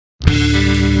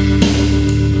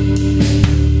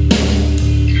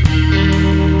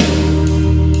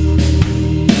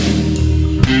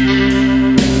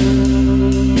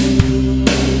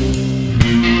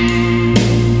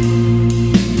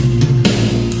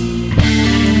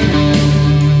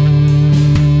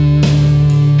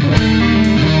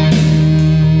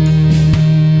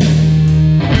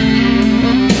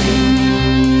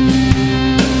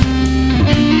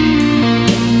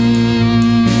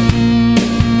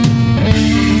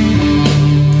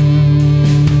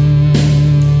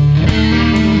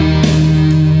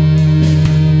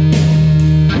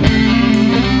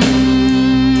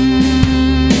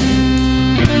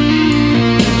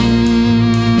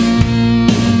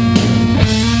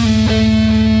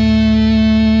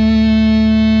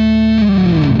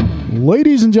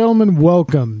and gentlemen,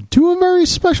 welcome to a very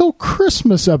special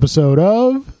Christmas episode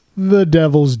of The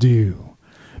Devil's Due.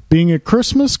 Being at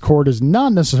Christmas, court is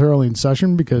not necessarily in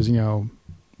session because,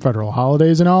 federal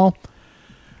holidays and all.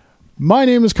 My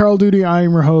name is Carl Duty. I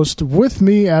am your host. With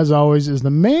me, as always, is the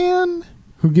man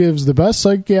who gives the best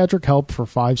psychiatric help for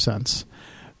 5 cents,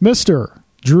 Mr.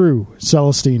 Drew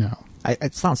Celestino.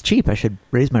 It sounds cheap. I should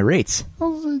raise my rates.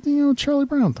 Well, Charlie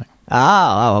Brown thing.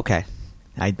 Oh, okay.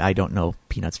 I don't know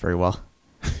Peanuts very well.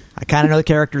 I kind of know the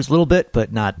characters a little bit,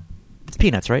 but not... It's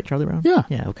Peanuts, right, Charlie Brown? Yeah.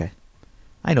 Yeah, okay.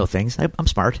 I know things. I'm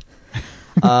smart.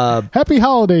 Happy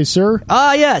holidays, sir.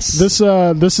 Yes. This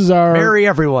is our... Merry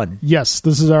everyone. Yes,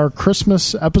 this is our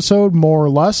Christmas episode, more or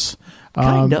less.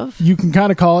 Kind of. You can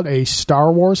kind of call it a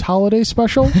Star Wars holiday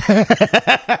special.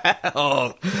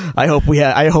 Oh, I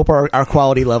hope our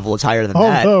quality level is higher than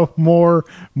that. Although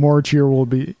more cheer will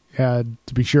be had,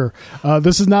 to be sure.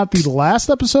 This is not the last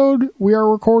episode we are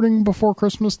recording before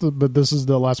Christmas, but this is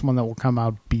the last one that will come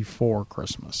out before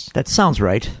Christmas. That sounds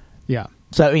right. Yeah.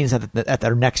 So that means that at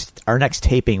our next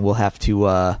taping, we'll have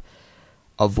to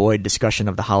avoid discussion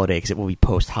of the holiday because it will be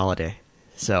post-holiday.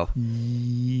 So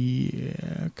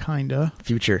yeah, kinda.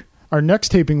 Future. Our next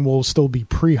taping will still be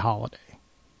pre-holiday.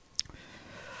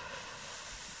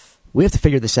 We have to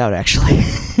figure this out, actually.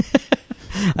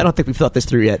 I don't think we've thought this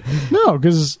through yet. No,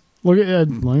 because look at.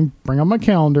 Let me bring up my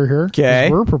calendar here. Okay,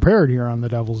 we're prepared here on the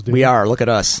Devil's Due. We are. Look at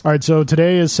us. All right, so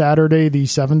today is Saturday the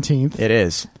 17th. It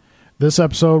is. This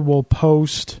episode will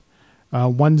post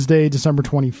Wednesday, December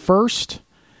 21st.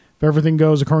 If everything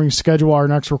goes according to schedule, our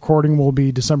next recording will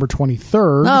be December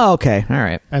 23rd. Oh, okay. All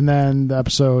right. And then that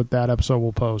episode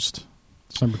will post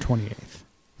December 28th.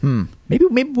 Maybe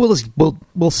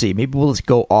we'll see. Maybe we'll just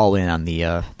go all in on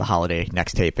the holiday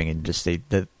next taping and just say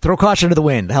throw caution to the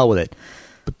wind. The hell with it.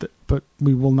 But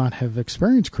we will not have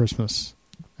experienced Christmas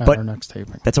at our next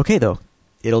taping. That's okay though.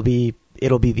 It'll be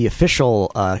the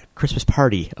official Christmas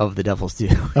party of the Devil's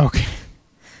Due. Okay.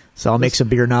 So I'll make some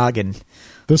beer nog and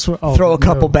throw a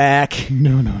couple back.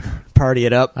 No. Party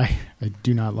it up. I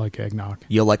do not like eggnog.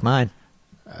 You'll like mine.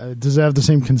 Does it have the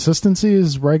same consistency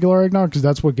as regular eggnog? Because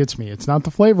that's what gets me. It's not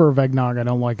the flavor of eggnog I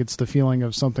don't like. It's the feeling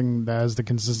of something that has the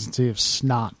consistency of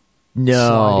snot.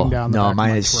 No, throat.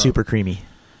 mine is super creamy.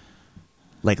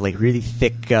 Like really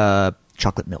thick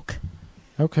chocolate milk.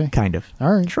 Okay. Kind of.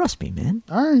 All right. Trust me, man.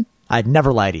 All right. I'd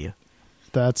never lie to you.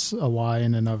 That's a lie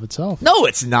in and of itself. No,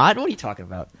 it's not. What are you talking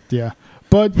about? Yeah.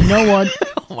 But you know what?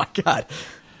 Oh, my God.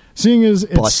 Seeing as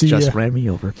it's Bus just ran me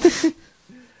over.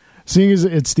 Seeing as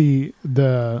it's the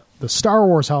Star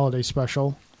Wars holiday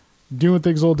special, doing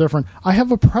things a little different, I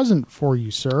have a present for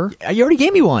you, sir. You already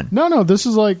gave me one. No, this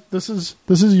is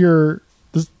your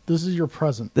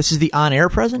present. This is the on-air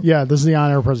present? Yeah, this is the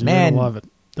on-air present. Man. You're gonna love it.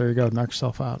 There you go. Knock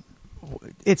yourself out.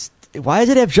 Why does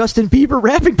it have Justin Bieber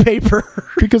wrapping paper?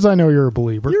 Because I know you're a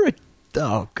believer.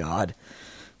 Oh God,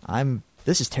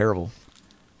 this is terrible.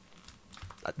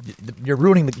 You're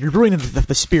ruining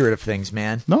the spirit of things,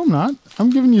 man. No, I'm not. I'm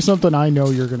giving you something I know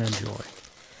you're going to enjoy.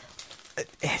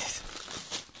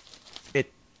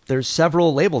 There's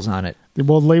several labels on it.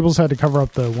 Well, labels had to cover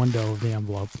up the window of the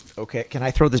envelope. Okay, can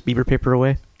I throw this Bieber paper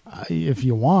away? If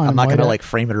you want. I'm not going to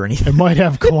frame it or anything. It might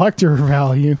have collector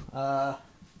value. I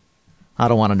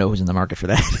don't want to know who's in the market for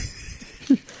that.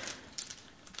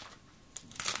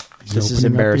 This is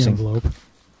embarrassing.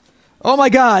 Oh my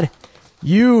God,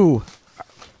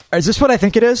 is this what I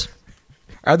think it is?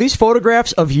 Are these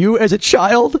photographs of you as a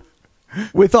child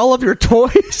with all of your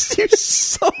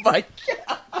toys? Oh my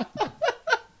God.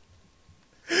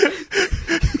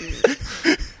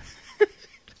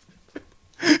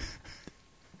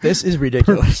 This is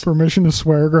ridiculous. Permission to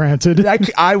swear granted.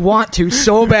 I want to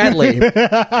so badly. All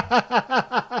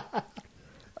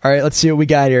right, let's see what we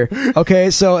got here.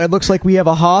 Okay, so it looks like we have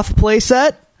a Hoth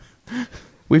playset.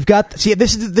 We've got this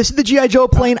is the G.I. Joe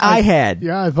plane I had.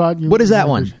 Yeah, I thought you. What is that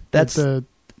one? That's I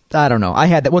don't know. I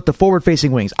had that. What, the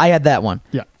forward-facing wings? I had that one.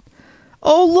 Yeah.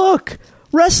 Oh, look,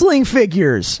 wrestling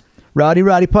figures.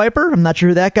 Rowdy Piper. I'm not sure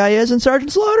who that guy is. And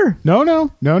Sergeant Slaughter.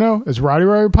 No. It's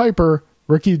Rowdy Piper,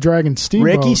 Ricky Dragon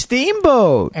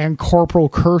Steamboat, and Corporal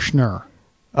Kirshner.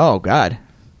 Oh God,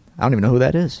 I don't even know who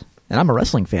that is. And I'm a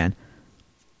wrestling fan.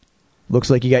 Looks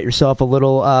like you got yourself a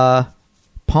little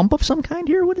pump of some kind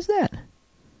here. What is that?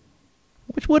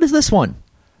 What is this one?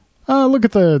 Look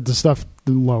at the stuff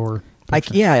lower. I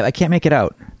can't make it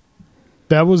out.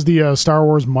 That was the Star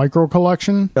Wars micro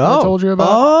collection I told you about.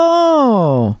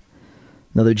 Oh,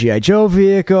 another G.I. Joe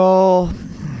vehicle,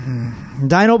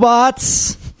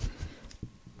 Dinobots,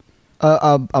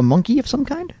 a monkey of some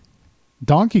kind.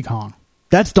 Donkey Kong.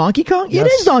 That's Donkey Kong? Yes.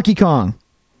 It is Donkey Kong.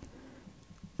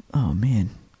 Oh man,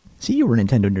 See, you were a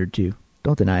Nintendo nerd too.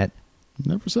 Don't deny it.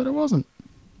 Never said it wasn't.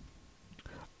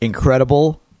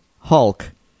 Incredible Hulk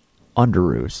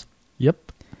underoos.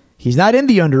 Yep. He's not in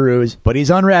the underoos, but he's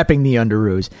unwrapping the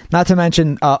underoos. Not to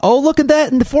mention, look at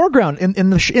that in the foreground, in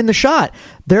the shot.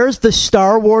 There's the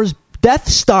Star Wars Death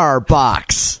Star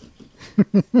box.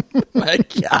 My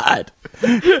God.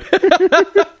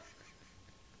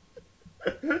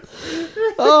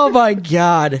 Oh my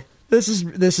God. This.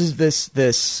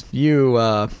 You.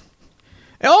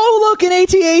 Look, an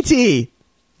AT-AT.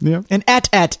 Yep. An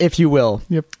AT-AT, if you will.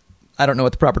 Yep. I don't know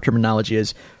what the proper terminology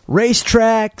is.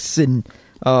 Racetracks and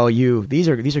these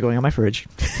are going on my fridge.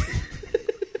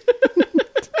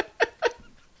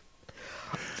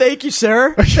 Thank you,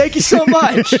 sir. Thank you so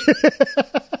much.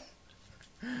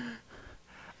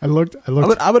 I looked. I'm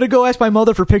gonna go ask my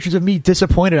mother for pictures of me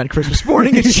disappointed on Christmas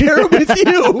morning and share it with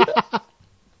you.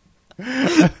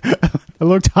 I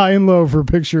looked high and low for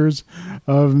pictures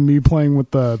of me playing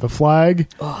with the flag,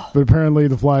 but apparently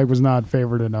the flag was not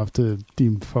favored enough to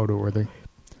deem photo worthy.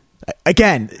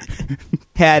 Again,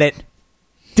 had it,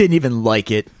 didn't even like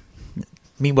it.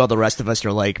 Meanwhile, the rest of us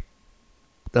are like,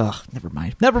 ugh, never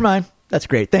mind. That's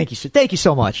great. Thank you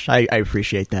so much. I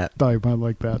appreciate that. Thought you might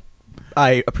like that.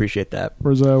 I appreciate that.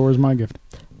 Where's my gift?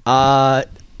 I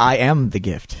am the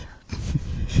gift.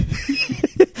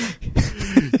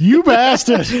 You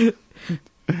bastard!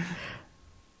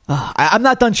 I'm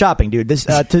not done shopping, dude. This,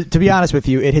 to be honest with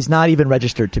you, it has not even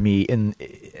registered to me in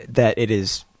that it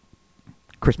is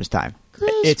Christmas time.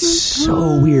 It's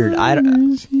so weird.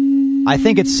 I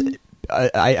think it's.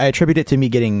 I attribute it to me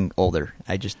getting older.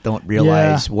 I just don't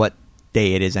realize what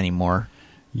day it is anymore.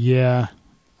 Yeah,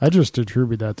 I just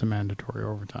attribute that to mandatory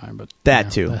overtime, but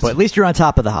that too. But at least you're on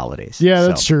top of the holidays. Yeah,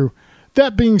 that's true.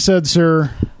 That being said,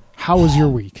 sir, how was your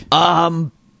week?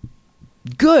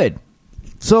 Good.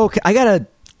 So I gotta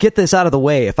get this out of the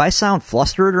way. If I sound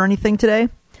flustered or anything today,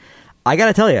 I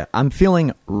gotta tell you, I'm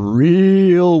feeling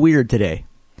real weird today.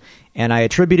 And I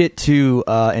attribute it to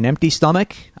an empty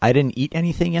stomach. I didn't eat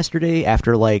anything yesterday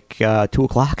after like 2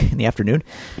 o'clock in the afternoon,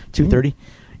 2:30.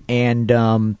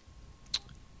 And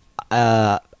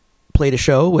played a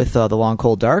show with The Long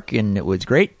Cold Dark, and it was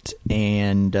great.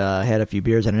 And had a few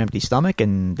beers on an empty stomach,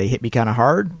 and they hit me kind of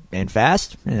hard and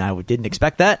fast, and I didn't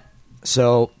expect that.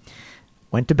 So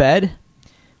went to bed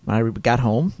when I got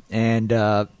home, and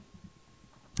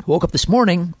woke up this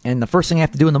morning, and the first thing I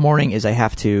have to do in the morning is I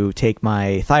have to take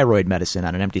my thyroid medicine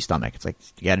on an empty stomach. It's like,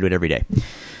 you got to do it every day.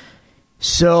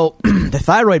 So the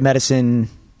thyroid medicine,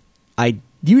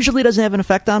 usually doesn't have an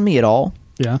effect on me at all.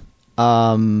 Yeah.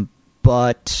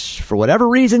 But for whatever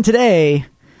reason today,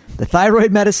 the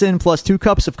thyroid medicine plus 2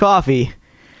 cups of coffee,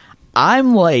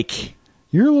 I'm like...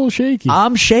 You're a little shaky.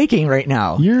 I'm shaking right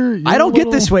now. I don't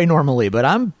get this way normally, but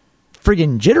I'm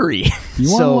friggin' jittery.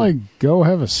 You want to like go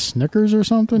have a Snickers or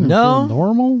something? No, and feel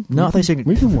normal. No,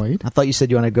 we can wait. I thought you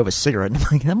said you want to go have a cigarette. I'm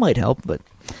like, that might help, but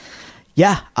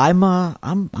yeah, I'm.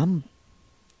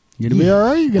 You gonna be all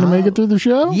right? You gonna make it through the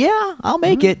show? Yeah, I'll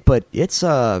make it, but it's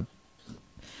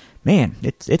man,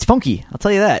 it's funky. I'll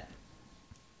tell you that.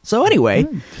 So anyway,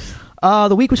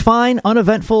 the week was fine,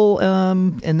 uneventful,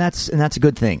 and that's a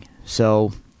good thing.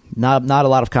 So not a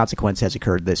lot of consequence has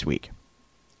occurred this week.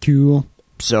 Cool.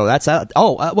 So that's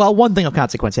well, one thing of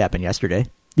consequence happened yesterday.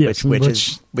 Yes, which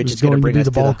is going to bring be us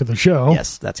the bulk of the show.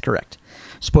 Yes, that's correct.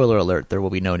 Spoiler alert: there will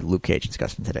be no Luke Cage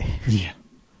discussion today. Yeah,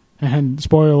 and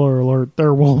spoiler alert: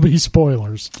 there will be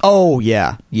spoilers. Oh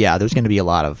yeah. There's going to be a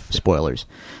lot of spoilers.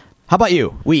 How about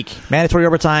you? Week mandatory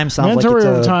overtime sounds mandatory like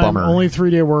it's overtime, a bummer. Only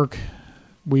 3-day work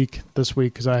week this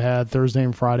week because I had Thursday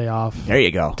and Friday off. There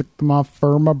you go. Took them off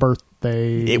for my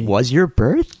birthday. It was your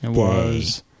birthday. It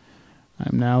was.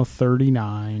 I'm now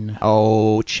 39.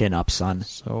 Oh, chin up, son.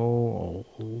 So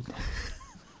old.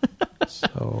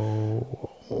 So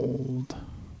old.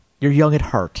 You're young at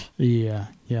heart. Yeah.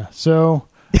 So,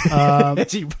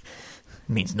 it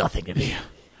means nothing to me.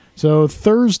 So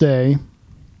Thursday,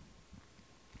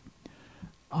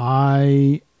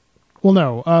 Monday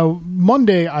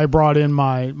I brought in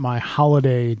my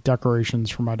holiday decorations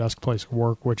for my desk place of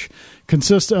work, which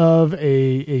consist of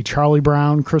a Charlie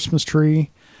Brown Christmas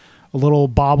tree, a little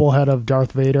bobblehead of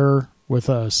Darth Vader with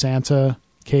a Santa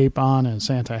cape on and a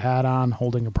Santa hat on,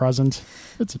 holding a present.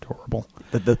 It's adorable.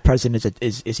 The present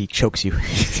is he chokes you.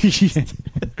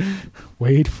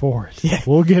 Wait for it. Yeah.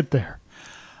 We'll get there.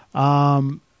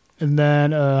 And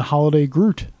then a holiday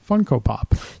Groot Funko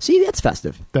Pop. See, that's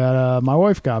festive. That my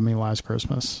wife got me last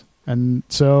Christmas. And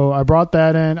so I brought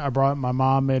that in. My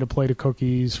mom made a plate of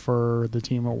cookies for the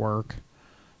team at work.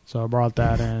 So I brought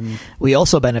that in. We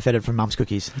also benefited from Mom's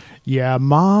cookies. Yeah,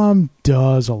 Mom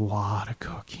does a lot of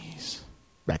cookies.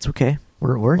 That's okay.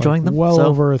 We're enjoying them. Well so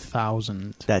over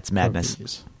 1,000. That's madness. of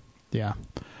these. Yeah.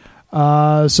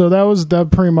 So that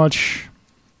pretty much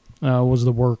was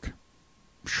the work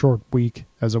short week,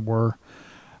 as it were.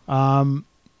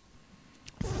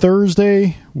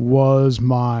 Thursday was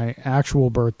my actual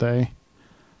birthday.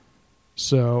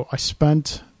 So I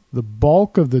spent the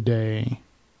bulk of the day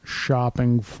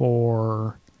shopping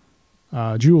for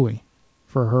Julie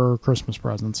for her Christmas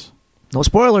presents. No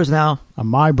spoilers now. On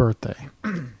my birthday,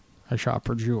 I shopped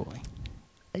for Julie.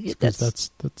 That's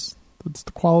That's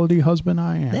the quality husband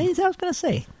I am. I was going to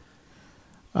say.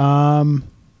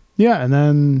 Yeah, and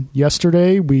then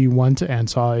yesterday we went and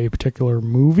saw a particular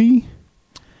movie.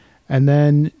 And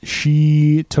then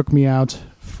she took me out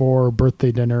for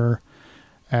birthday dinner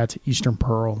at Eastern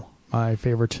Pearl, my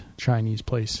favorite Chinese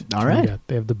place. All right.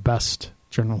 They have the best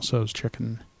General Tso's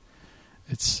chicken.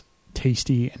 It's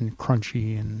tasty and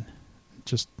crunchy and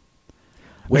just...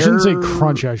 I shouldn't say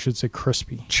crunchy, I should say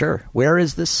crispy. Sure. Where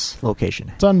is this location?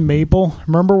 It's on Maple.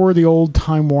 Remember where the old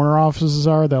Time Warner offices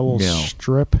are? That little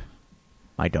strip?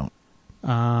 I don't.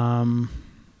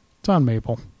 It's on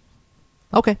Maple.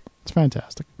 Okay. It's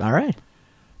fantastic. All right.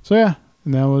 So yeah,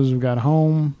 and we got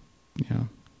home.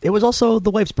 It was also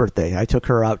the wife's birthday. I took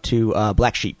her out to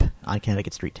Black Sheep on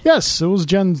Connecticut Street. Yes, it was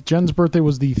Jen's birthday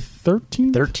was the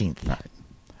 13th. 13th.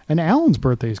 And Alan's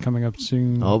birthday is coming up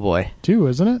soon. Oh boy, too,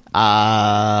 isn't it?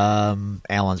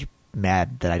 Alan's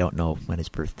mad that I don't know when his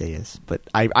birthday is, but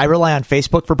I rely on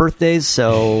Facebook for birthdays,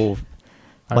 so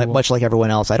much like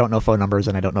everyone else, I don't know phone numbers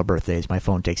and I don't know birthdays. My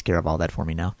phone takes care of all that for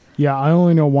me now. Yeah, I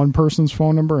only know one person's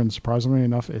phone number, and surprisingly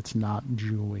enough, it's not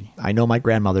Julie. I know my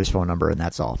grandmother's phone number, and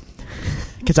that's all,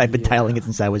 because I've been dialing it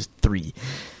since I was 3.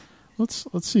 Let's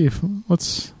see if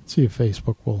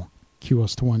Facebook will cue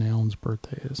us to when Alan's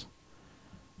birthday is.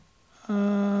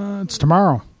 It's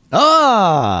tomorrow.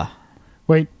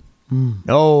 Wait.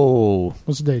 No.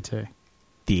 What's the date today?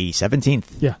 The 17th.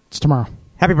 Yeah, it's tomorrow.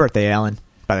 Happy birthday, Alan.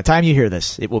 By the time you hear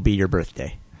this, it will be your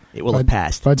birthday. It will have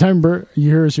passed. By the time you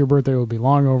hear this, your birthday will be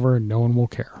long over and no one will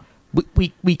care.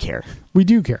 We care. We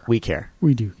do care. We care.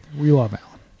 We do. We love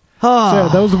Alan. So yeah,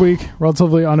 that was the week.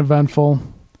 Relatively uneventful.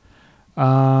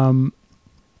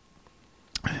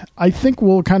 I think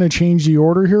we'll kind of change the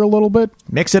order here a little bit.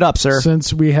 Mix it up, sir.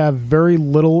 Since we have very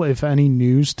little, if any,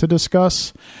 news to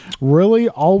discuss. Really,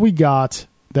 all we got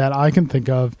that I can think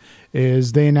of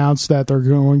is they announced that they're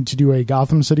going to do a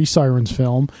Gotham City Sirens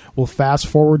film. We'll fast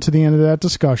forward to the end of that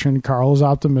discussion. Carl is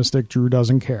optimistic. Drew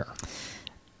doesn't care.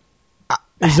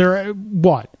 Is there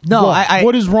what? No,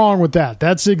 what is wrong with that?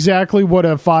 That's exactly what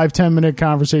a 5-10 minute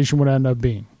conversation would end up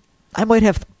being. I might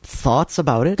have thoughts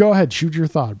about it. Go ahead, shoot your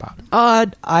thought about it.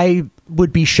 I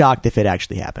would be shocked if it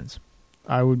actually happens.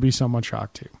 I would be somewhat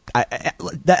shocked too.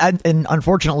 And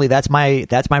unfortunately, that's my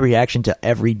reaction to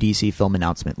every DC film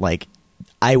announcement. Like,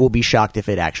 I will be shocked if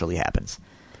it actually happens.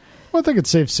 Well, I think it's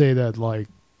safe to say that like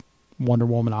Wonder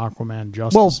Woman, Aquaman,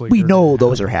 Justice League. We know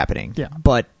those are happening. Yeah,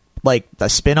 but like the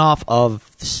spinoff of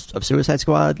Suicide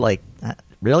Squad, like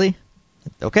really?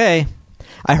 Okay.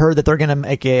 I heard that they're going to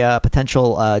make a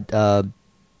potential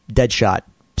Deadshot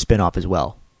spinoff as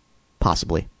well,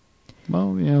 possibly.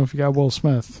 Well, if you got Will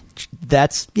Smith,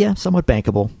 that's somewhat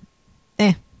bankable.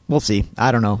 We'll see.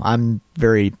 I don't know. I'm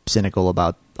very cynical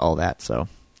about all that. So,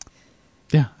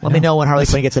 let me know when Harley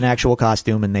Quinn gets an actual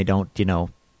costume and they don't,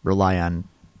 rely on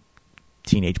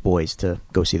teenage boys to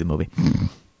go see the movie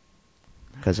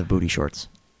because of booty shorts.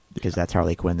 Because that's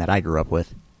Harley Quinn that I grew up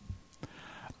with.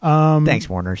 Thanks,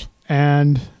 Warners.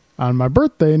 And on my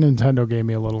birthday, Nintendo gave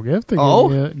me a little gift.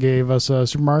 They gave us a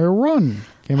Super Mario Run.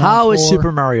 How is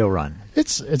Super Mario Run?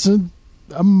 It's a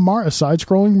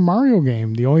side-scrolling Mario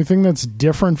game. The only thing that's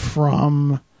different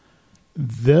from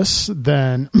this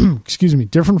than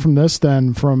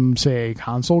from say a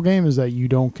console game is that you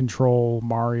don't control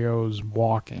Mario's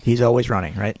walking. He's always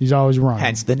running, right? He's always running.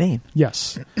 Hence the name.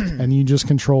 Yes, and you just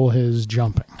control his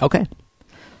jumping. Okay.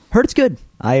 Heard it's good.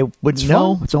 I wouldn't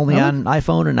know. It's only on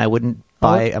iPhone, and I wouldn't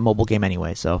buy a mobile game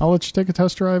anyway. So I'll let you take a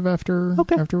test drive after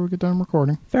we get done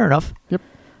recording. Fair enough. Yep.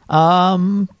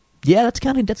 Yeah, that's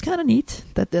kind of neat.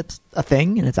 That's a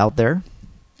thing, and it's out there.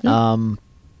 Yep.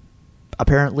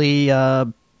 Apparently,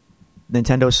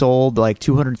 Nintendo sold like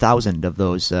 200,000 of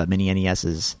those mini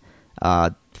NESs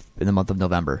in the month of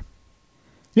November.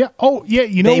 Yeah. Oh, yeah.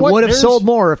 They would have sold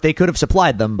more if they could have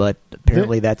supplied them, but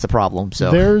apparently that's a problem.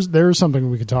 So there's something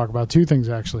we could talk about. Two things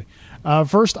actually.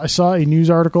 First, I saw a news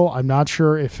article. I'm not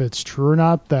sure if it's true or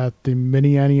not that the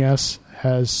mini NES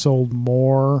has sold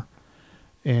more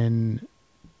in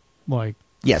 4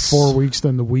 weeks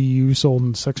than the Wii U sold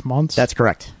in 6 months. That's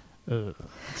correct.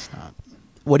 It's not.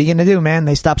 what are you going to do, man?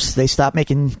 They stopped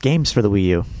making games for the Wii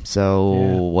U. So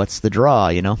what's the draw,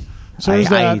 you know? So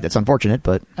that's unfortunate,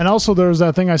 but... And also there's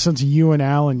that thing I sent to you and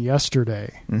Alan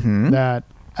yesterday, that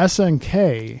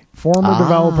SNK, former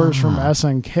developers from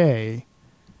SNK...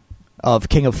 Of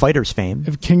King of Fighters fame.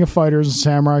 Of King of Fighters and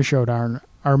Samurai Showdown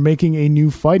are making a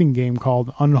new fighting game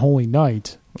called Unholy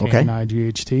Knight,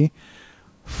 KNIGHT,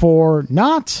 for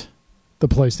not the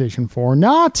PlayStation 4,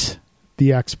 not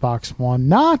the Xbox One,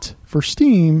 not for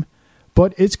Steam,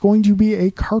 but it's going to be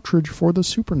a cartridge for the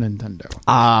Super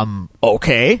Nintendo.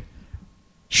 Okay.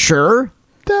 Sure.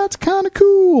 That's kind of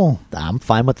cool. I'm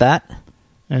fine with that.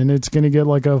 And it's going to get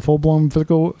like a full-blown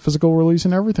physical release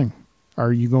and everything.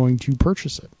 Are you going to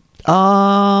purchase it?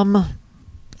 I'd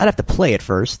have to play it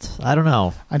first. I don't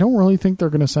know. I don't really think they're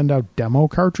going to send out demo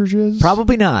cartridges.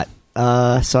 Probably not.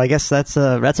 So I guess that's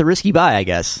a risky buy, I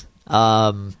guess.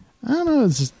 I don't know.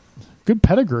 It's just good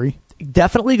pedigree.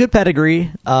 Definitely good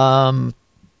pedigree. It's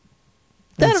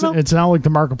not like the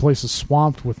marketplace is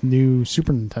swamped with new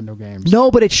Super Nintendo games. No,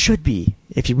 but it should be.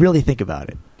 If you really think about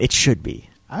it, it should be.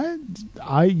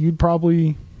 You'd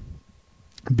probably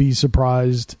be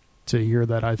surprised to hear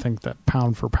that. I think that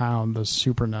pound for pound, the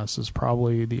Super NES is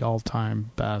probably the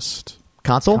all-time best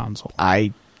console.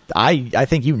 I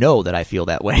think you know that I feel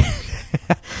that way.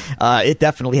 It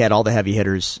definitely had all the heavy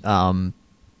hitters. Pound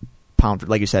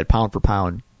for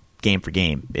pound, game for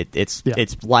game.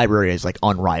 Its library is like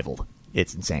unrivaled.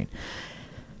 It's insane.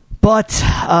 But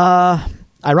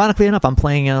ironically enough, I'm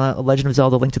playing Legend of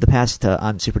Zelda: Link to the Past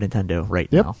on Super Nintendo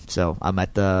right now. So I'm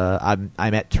at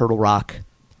Turtle Rock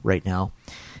right now,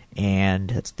 and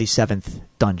it's the 7th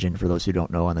dungeon for those who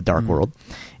don't know on the Dark World.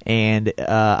 And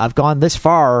I've gone this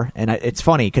far, and it's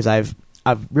funny because I've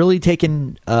really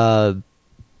taken. I'm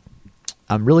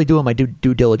really doing my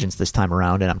due diligence this time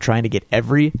around, and I'm trying to get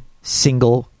every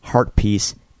single heart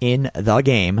piece in the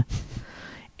game.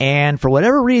 And for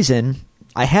whatever reason,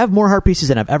 I have more heart pieces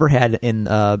than I've ever had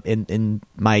in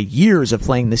my years of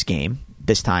playing this game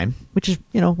this time, which is,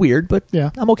 weird, but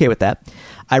I'm okay with that.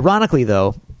 Ironically,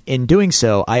 though, in doing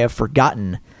so, I have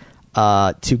forgotten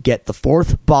to get the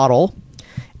 4th bottle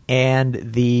and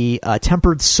the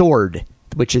tempered sword,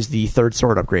 which is the 3rd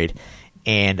sword upgrade.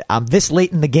 And I'm this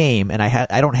late in the game, and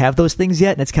I don't have those things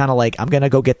yet, and it's kind of like I'm going to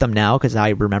go get them now because I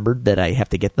remembered that I have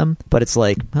to get them. But it's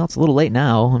like, well, it's a little late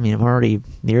now. I mean, I'm already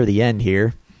near the end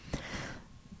here.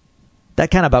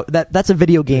 That's a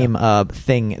video game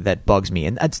thing that bugs me,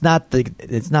 and it's not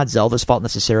Zelda's fault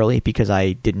necessarily because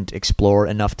I didn't explore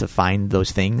enough to find those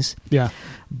things. Yeah.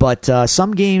 But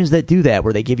some games that do that,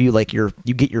 where they give you like you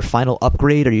get your final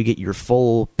upgrade or you get your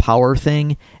full power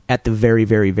thing at the very,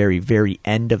 very, very, very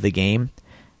end of the game.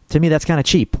 To me, that's kind of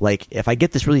cheap. Like if I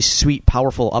get this really sweet,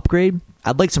 powerful upgrade,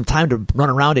 I'd like some time to run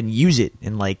around and use it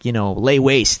and lay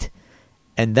waste,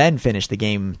 and then finish the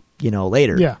game.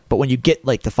 Later. Yeah. But when you get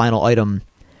like the final item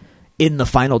in the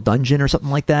final dungeon or something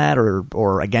like that,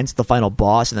 or against the final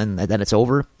boss, and then it's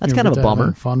over, that's kind of a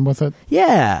bummer. Fun with it.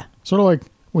 Yeah. Sort of like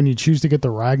when you choose to get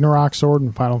the Ragnarok sword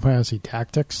in Final Fantasy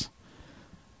Tactics.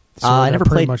 I never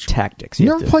played Tactics. You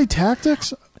never played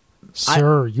Tactics?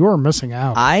 Sir, you are missing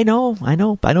out. I know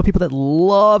people that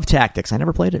love Tactics. I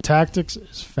never played it. Tactics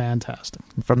is fantastic.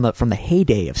 From the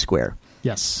heyday of Square.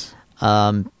 Yes.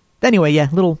 Anyway,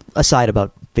 little aside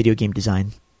about video game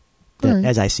design, right,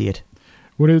 as I see it.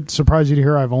 Would it surprise you to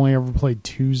hear I've only ever played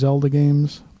 2 Zelda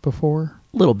games before?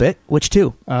 A little bit. Which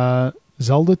 2?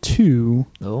 Zelda 2.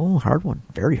 Oh, hard one.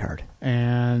 Very hard.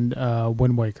 And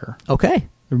Wind Waker. Okay.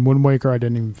 And Wind Waker I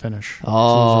didn't even finish.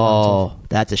 Oh,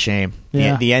 that's a shame.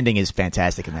 Yeah. The ending is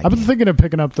fantastic in that I've been thinking of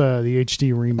picking up the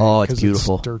HD remake. Oh, it's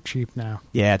beautiful. It's dirt cheap now.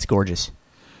 Yeah, it's gorgeous.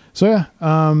 So yeah,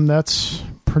 that's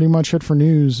pretty much it for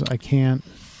news. I can't...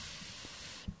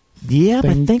 Yeah,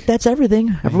 I think that's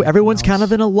everything. Everyone's kind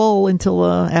of in a lull until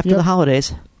after the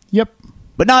holidays. Yep.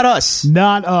 But not us.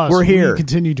 Not us. We're here. We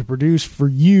continue to produce for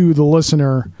you, the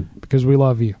listener, because we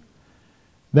love you.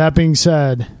 That being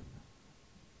said,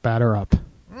 batter up.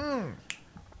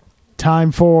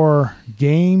 Time for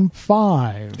Game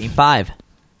 5. Game 5.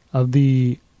 Of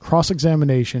the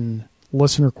cross-examination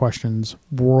listener questions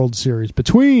World Series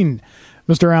between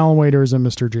Mr. Alan Waiters and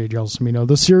Mr. J. Gelsomino.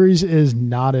 The series is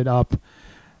knotted up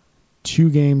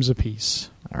 2 games apiece.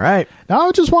 All right. Now,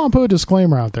 I just want to put a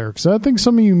disclaimer out there because I think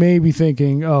some of you may be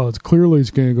thinking, it's going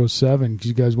to go 7 because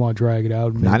you guys want to drag it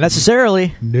out. Not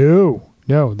necessarily. No.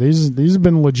 These have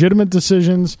been legitimate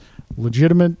decisions,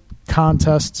 legitimate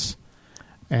contests,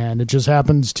 and it just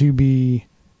happens to be,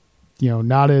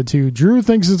 knotted to Drew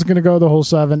thinks it's going to go the whole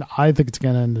 7. I think it's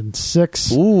going to end in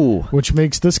 6. Ooh. Which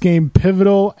makes this game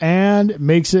pivotal and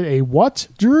makes it a what,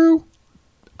 Drew?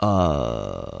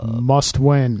 Must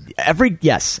win. Every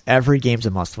game's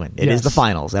a must win. It is Yes. the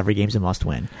finals. Every game's a must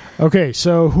win. Okay,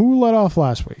 so who led off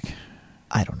last week?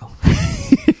 I don't know.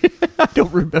 I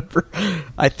don't remember.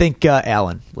 I think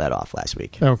Alan led off last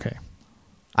week. Okay.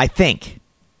 I think.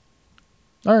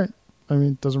 All right. I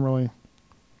mean, it doesn't really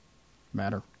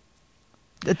matter.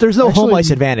 There's no Actually- home ice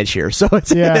advantage here, so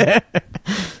it's Yeah.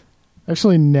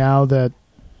 Actually, now that...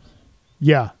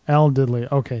 Yeah, Alan did lead.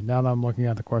 Okay, now that I'm looking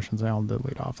at the questions, Alan did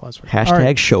lead off last week. All Hashtag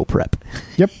right. show prep.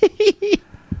 Yep.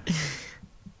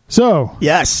 So,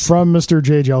 Yes. from Mr.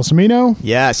 J. Gelsomino,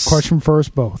 Yes. question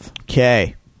first, both.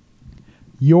 Okay.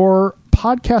 Your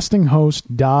podcasting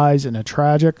host dies in a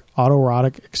tragic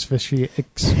autoerotic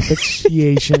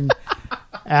asphyxiation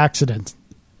accident.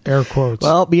 Air quotes.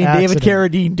 Well, me and David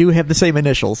Accident. Carradine do have the same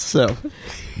initials, so.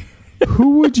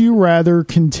 Who would you rather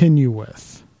continue with?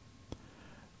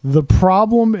 The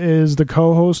problem is the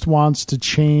co-host wants to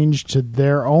change to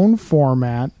their own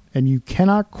format, and you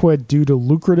cannot quit due to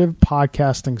lucrative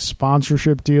podcasting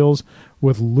sponsorship deals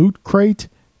with Loot Crate,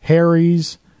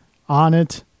 Harry's,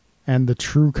 Onnit, and the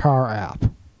True Car app.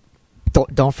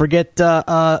 Don't forget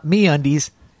MeUndies.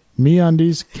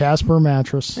 MeUndies, Casper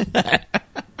mattress.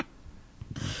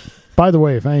 By the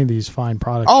way, if any of these fine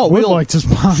products would like to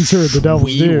sponsor the Devil's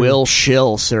We Due, will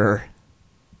shill, sir.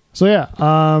 So yeah,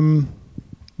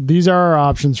 these are our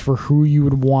options for who you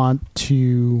would want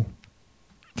to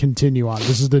continue on.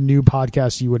 This is the new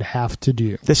podcast you would have to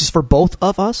do. This is for both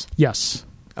of us? Yes.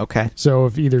 Okay. So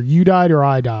if either you died or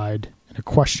I died in a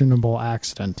questionable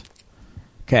accident,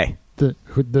 Okay.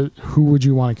 who would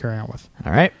you want to carry on with?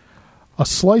 All right. A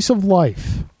Slice of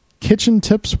Life. Kitchen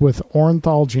Tips with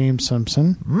Orenthal James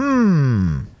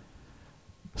Simpson.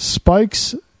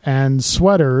 Spikes and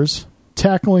Sweaters.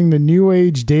 Tackling the New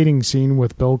Age dating scene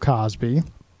with Bill Cosby.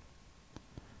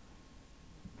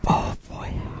 Oh,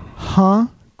 boy. Huh?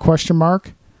 Question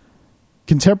mark.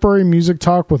 Contemporary Music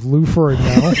Talk with Lou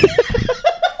Ferrigno.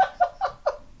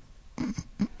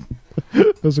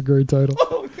 That's a great title.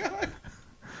 Oh, God.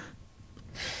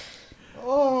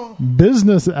 Oh.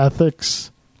 Business Ethics.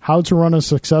 How to Run a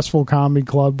Successful Comedy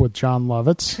Club with John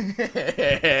Lovitz.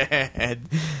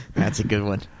 That's a good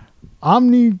one.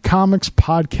 Omni Comics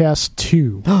Podcast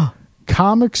 2.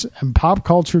 Comics and Pop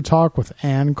Culture Talk with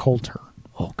Ann Coulter.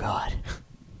 Oh, God.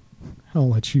 I'll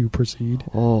let you proceed.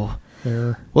 Oh.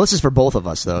 There. Well, this is for both of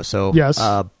us, though. So Yes.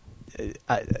 Do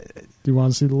you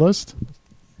want to see the list?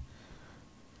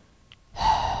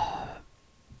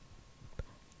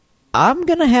 I'm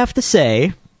going to have to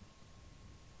say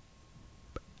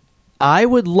I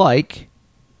would like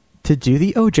to do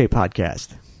the OJ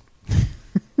podcast.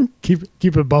 Keep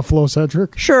it Buffalo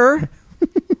centric. Sure.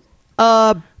 You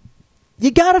got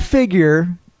to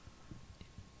figure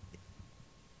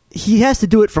he has to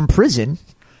do it from prison.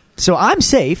 So I'm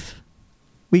safe.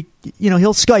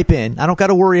 He'll Skype in. I don't got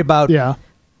to worry about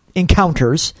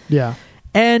encounters. Yeah.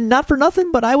 And not for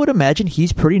nothing, but I would imagine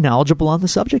he's pretty knowledgeable on the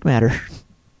subject matter.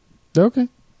 Okay.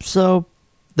 So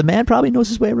the man probably knows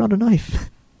his way around a knife.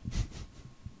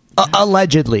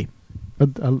 Allegedly.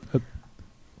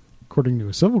 According to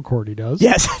a civil court, he does.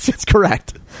 Yes, that's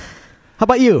correct. How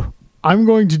about you? I'm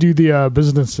going to do the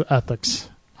business ethics.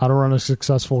 How to run a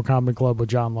successful comedy club with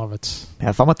John Lovitz.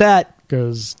 Have fun with that.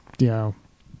 Because,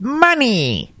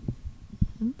 money.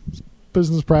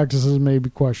 Business practices may be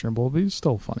questionable, but he's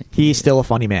still funny. He's still a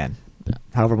funny man. Yeah.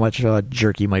 However much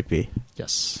jerk he might be.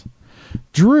 Yes.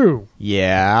 Drew.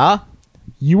 Yeah?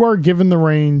 You are given the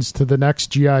reins to the next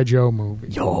G.I. Joe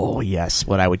movie. Oh, yes,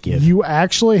 what I would give. You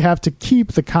actually have to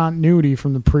keep the continuity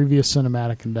from the previous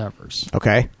cinematic endeavors.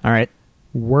 Okay, all right.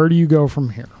 Where do you go from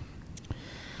here?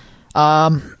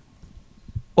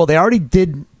 Well, they already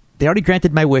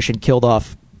granted my wish and killed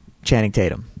off Channing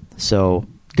Tatum. So,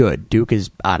 good. Duke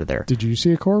is out of there. Did you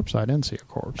see a corpse? I didn't see a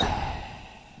corpse.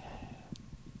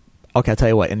 Okay, I'll tell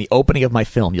you what. In the opening of my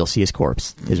film, you'll see his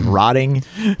corpse. His rotting,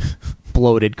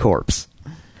 bloated corpse.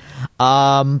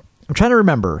 I'm trying to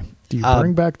remember. Do you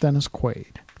bring back Dennis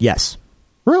Quaid? Yes.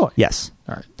 Really? Yes.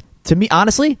 All right. To me,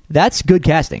 honestly, that's good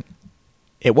casting.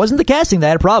 It wasn't the casting that I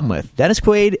had a problem with. Dennis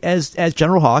Quaid as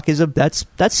General Hawk that's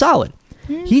solid.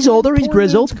 He's older. He's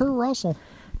grizzled. Kurt Russell.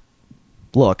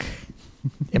 Look,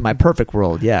 in my perfect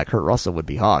world, yeah, Kurt Russell would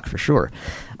be Hawk for sure.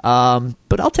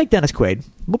 But I'll take Dennis Quaid.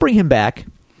 We'll bring him back.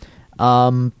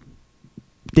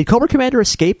 Did Cobra Commander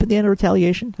escape at the end of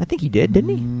Retaliation? I think he did,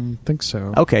 didn't he? I think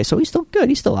so. Okay, so he's still good.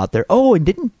 He's still out there. Oh, and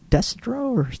didn't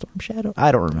Destro or Storm Shadow?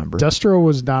 I don't remember. Destro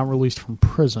was not released from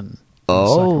prison.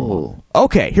 Oh,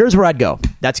 okay. Here's where I'd go.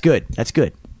 That's good. That's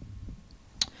good.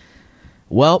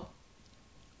 Well,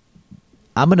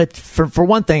 I'm gonna for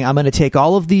one thing, I'm gonna take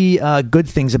all of the good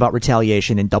things about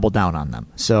Retaliation and double down on them.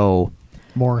 So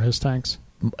More Hiss tanks.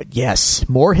 Yes,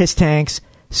 more Hiss tanks.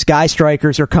 Sky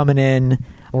Strikers are coming in.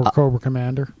 More Cobra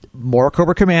Commander. More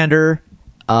Cobra Commander.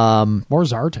 More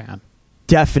Zartan.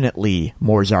 Definitely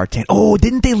more Zartan. Oh,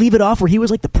 didn't they leave it off where he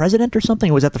was like the president or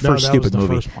something? Or was that the first that stupid was the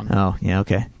movie? First one. Oh, yeah,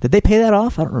 okay. Did they pay that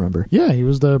off? I don't remember. Yeah, he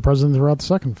was the president throughout the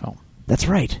second film. That's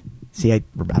right. See, I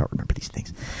don't remember these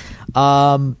things.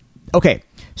 Okay,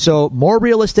 so more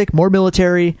realistic, more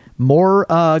military, more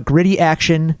gritty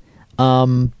action,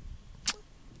 more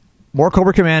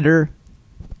Cobra Commander.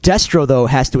 Destro, though,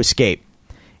 has to escape.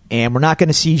 And we're not going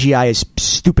to CGI his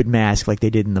stupid mask like they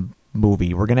did in the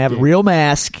movie. We're going to have a real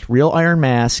mask, real Iron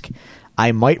Mask.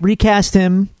 I might recast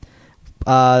him.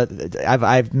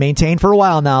 I've maintained for a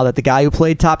while now that the guy who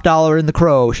played Top Dollar in The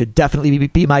Crow should definitely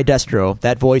be my Destro.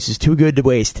 That voice is too good to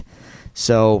waste.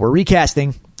 So we're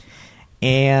recasting.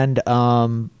 And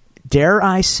dare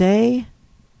I say?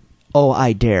 Oh,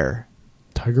 I dare.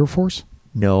 Tiger Force?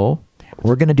 No.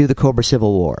 We're going to do the Cobra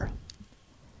Civil War.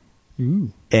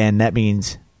 Ooh. And that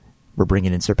means we're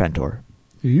bringing in Serpentor.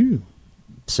 Ooh.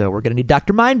 So we're going to need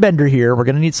Dr. Mindbender here. We're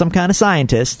going to need some kind of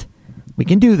scientist. We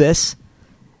can do this.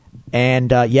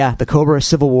 And, the Cobra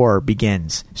Civil War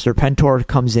begins. Serpentor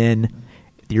comes in.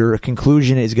 Your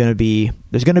conclusion is going to be...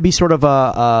 There's going to be sort of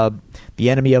the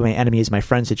enemy of my enemy is my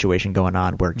friend situation going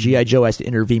on, where G.I. Joe has to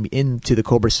intervene into the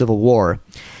Cobra Civil War.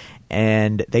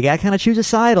 And they got to kind of choose a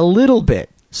side a little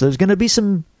bit. So there's going to be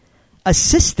some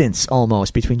assistance,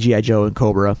 almost, between G.I. Joe and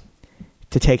Cobra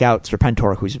to take out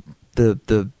Serpentor, who's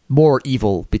the more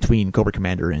evil between Cobra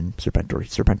Commander and Serpentor.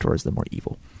 Serpentor is the more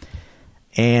evil.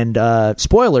 And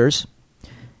spoilers,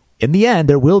 in the end,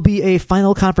 there will be a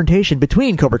final confrontation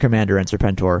between Cobra Commander and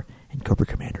Serpentor, and Cobra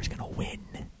Commander is going to win.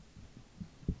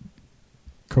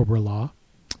 Cobra Law?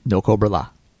 No Cobra Law.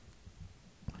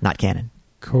 Not canon.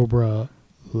 Cobra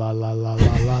La La La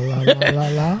La La La La La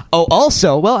La. Oh,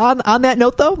 also, well, on that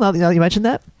note, though, now that you mentioned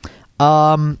that,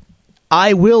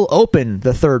 I will open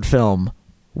the third film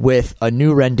with a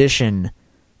new rendition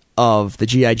of the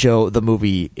G.I. Joe the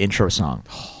movie intro song.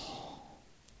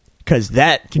 Because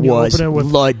that was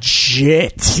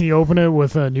legit. Can you open it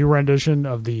with a new rendition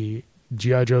of the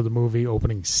G.I. Joe the movie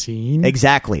opening scene?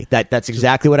 Exactly. That's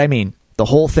exactly what I mean. The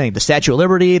whole thing. The Statue of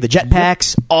Liberty, the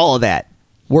jetpacks, all of that.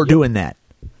 We're doing that.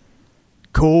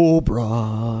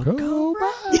 Cobra.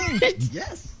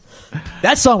 Yes.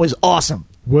 That song was awesome.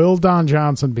 Will Don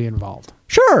Johnson be involved?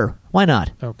 Sure. Why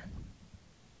not? Okay.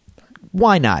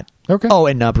 Why not? Okay. Oh,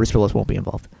 and Bruce Willis won't be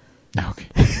involved. Okay.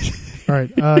 All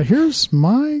right. Here's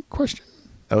my question.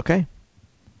 Okay.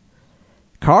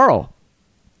 Carl,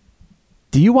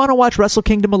 do you want to watch Wrestle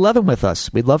Kingdom 11 with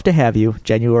us? We'd love to have you.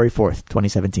 January 4th,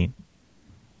 2017.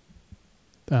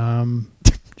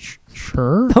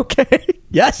 Sure. Okay.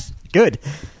 Yes. Good.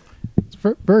 It's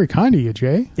very kind of you,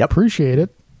 Jay. Yep. Appreciate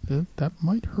it. That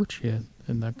might hurt you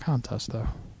in the contest, though.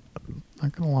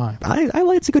 Not going to lie. I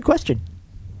like it's a good question.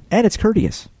 And it's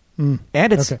courteous. And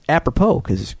it's apropos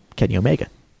because it's Kenny Omega.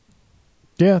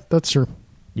 Yeah, that's true.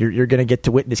 You're going to get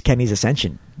to witness Kenny's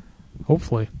ascension.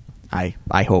 Hopefully. I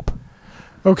hope.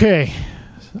 Okay.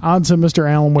 On to Mr.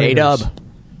 Alan Waiters. A-dub.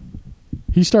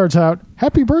 He starts out,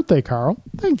 happy birthday, Carl.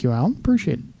 Thank you, Alan.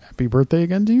 Appreciate it. Happy birthday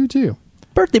again to you, too.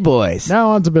 Birthday boys.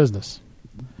 Now on to business.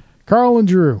 Carl and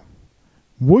Drew,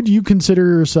 would you consider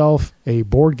yourself a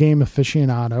board game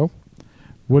aficionado?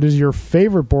 What is your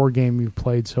favorite board game you've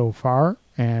played so far?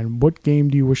 And what game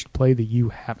do you wish to play that you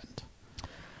haven't?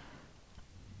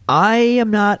 I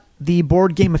am not the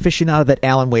board game aficionado that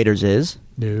Alan Waiters is.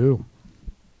 No.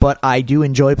 But I do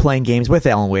enjoy playing games with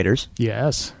Alan Waiters.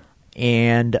 Yes.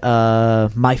 And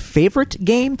my favorite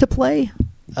game to play?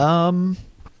 I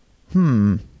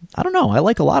don't know. I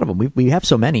like a lot of them. We have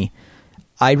so many.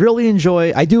 I do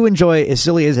enjoy, as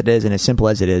silly as it is and as simple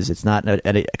as it is, it's not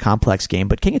a complex game,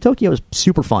 but King of Tokyo is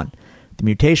super fun. The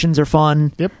mutations are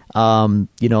fun. Yep.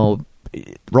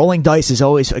 Rolling dice is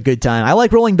always a good time. I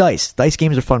like rolling dice. Dice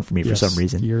games are fun for me for some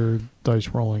reason. Your dice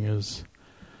rolling is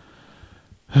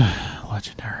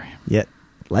legendary. Yeah,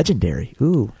 legendary.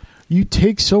 Ooh. You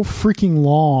take so freaking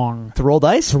long to roll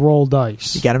dice? To roll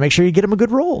dice. You got to make sure you get them a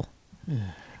good roll.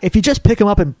 If you just pick them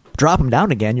up and drop them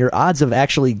down again, your odds of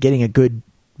actually getting a good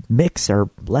mix are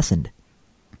lessened.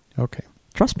 Okay.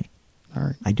 Trust me. All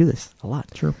right. I do this a lot.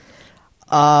 Sure.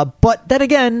 But then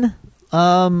again,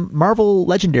 Marvel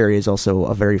Legendary is also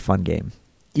a very fun game.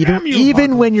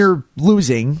 Even when you're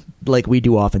losing, like we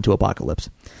do often to Apocalypse.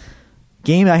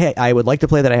 Game I would like to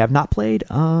play that I have not played.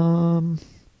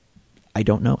 I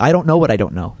don't know. I don't know what I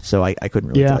don't know, so I couldn't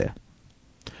really tell you.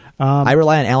 I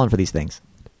rely on Alan for these things.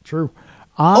 True.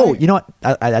 You know what?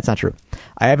 That's not true.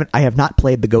 I have not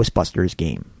played the Ghostbusters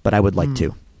game, but I would like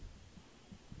to.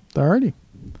 Alrighty.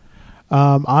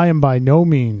 I am by no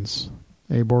means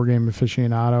a board game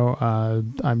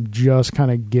aficionado. I'm just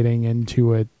kind of getting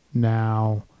into it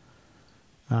now.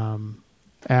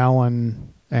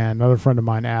 Alan and another friend of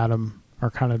mine, Adam, are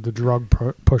kind of the drug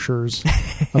pushers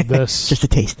of this. Just a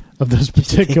taste of this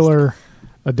particular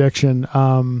addiction.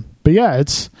 But yeah,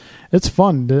 it's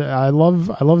fun. I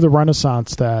love the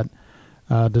renaissance that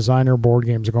designer board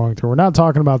games are going through. We're not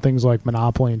talking about things like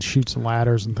Monopoly and Chutes and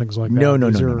Ladders and things like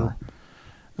that.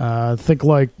 No. Think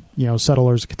like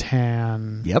Settlers of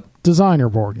Catan. Yep. Designer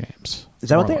board games. Is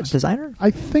that what they are? Designer?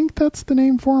 I think that's the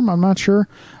name for them. I'm not sure.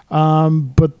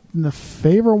 But the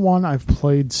favorite one I've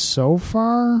played so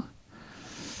far,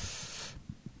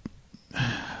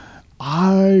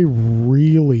 I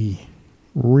really,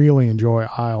 really enjoy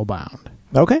Islebound.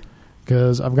 Okay.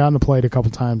 Because I've gotten to play it a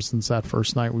couple times since that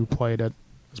first night we played it.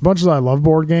 As much as I love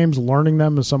board games, learning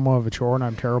them is somewhat of a chore, and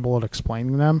I'm terrible at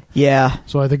explaining them. Yeah.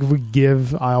 So I think if we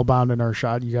give Islebound another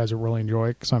shot, you guys will really enjoy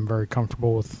it, because I'm very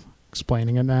comfortable with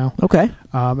explaining it now. Okay.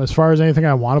 As far as anything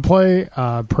I want to play,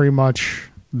 pretty much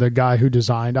the guy who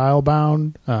designed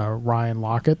Islebound, Ryan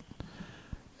Lockett,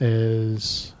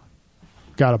 is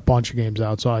got a bunch of games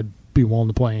out, so I'd be willing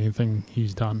to play anything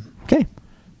he's done. Okay.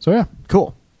 So yeah.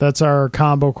 Cool. That's our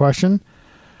combo question.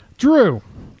 Drew.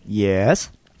 Yes.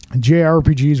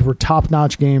 JRPGs were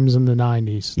top-notch games in the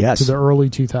 90s yes. to the early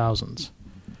 2000s.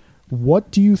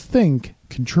 What do you think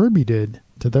contributed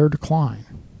to their decline?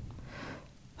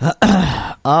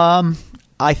 I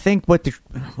think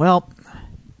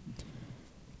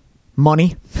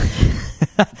money.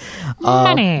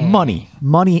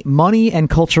 Money and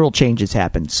cultural changes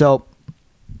happened. So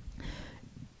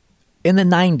in the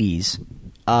 90s,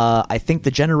 I think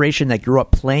the generation that grew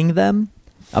up playing them,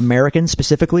 Americans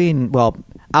specifically, and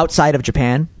outside of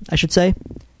Japan, I should say,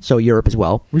 so Europe as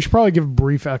well. We should probably give a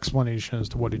brief explanation as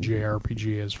to what a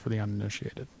JRPG is for the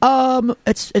uninitiated.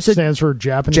 It stands for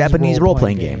Japanese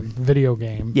role-playing game, video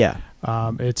game. Yeah.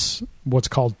 It's what's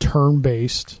called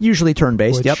turn-based. Usually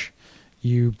turn-based. Yep.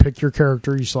 You pick your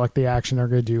character, you select the action they're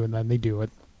going to do, and then they do it.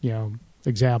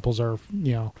 Examples are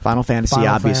Final Fantasy,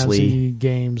 obviously. Fantasy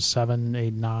games 7,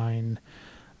 8, 9.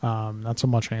 Not so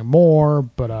much anymore,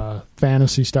 but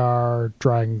Phantasy Star,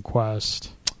 Dragon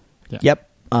Quest. Yeah. Yep.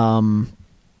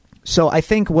 So I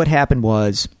think what happened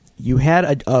was you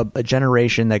had a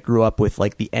generation that grew up with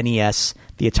like the NES,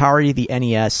 the Atari, the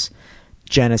NES,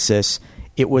 Genesis.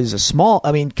 It was a small,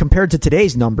 compared to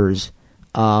today's numbers,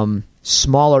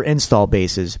 smaller install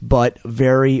bases, but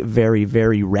very, very,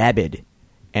 very rabid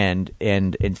and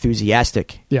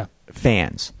enthusiastic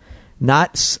fans.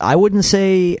 I wouldn't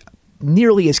say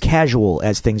nearly as casual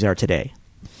as things are today,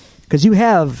 because you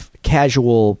have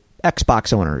casual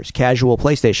Xbox owners, casual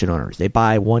PlayStation owners. They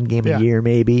buy one game a year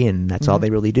maybe, and that's all they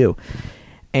really do.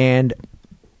 And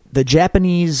the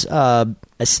Japanese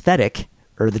aesthetic,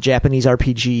 or the Japanese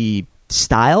RPG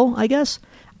style, I guess,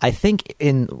 I think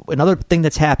another thing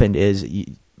that's happened is,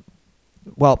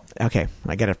 I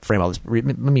got to frame all this.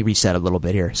 Let me reset a little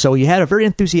bit here. So you had a very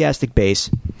enthusiastic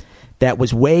base that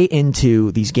was way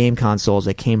into these game consoles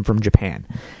that came from Japan.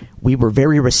 We were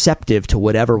very receptive to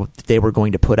whatever they were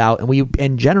going to put out,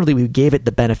 and generally we gave it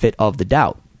the benefit of the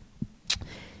doubt.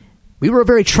 We were a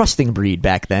very trusting breed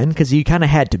back then, because you kind of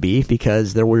had to be,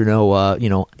 because there were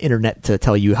no internet to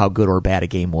tell you how good or bad a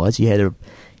game was. You had to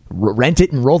rent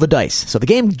it and roll the dice. So the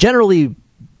game generally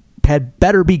had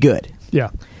better be good. Yeah.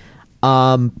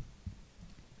 And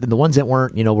the ones that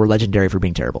weren't, were legendary for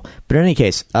being terrible. But in any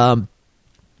case, another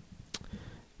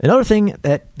thing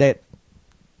that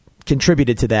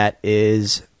contributed to that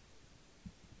is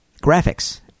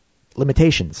graphics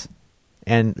limitations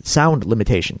and sound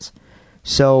limitations.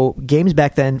 So games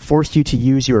back then forced you to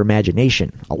use your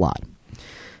imagination a lot.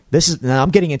 Now I'm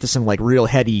getting into some like real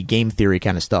heady game theory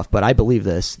kind of stuff, but I believe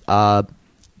this.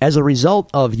 As a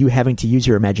result of you having to use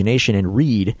your imagination and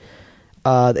read,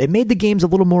 it made the games a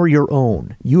little more your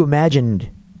own. You imagined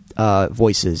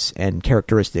voices and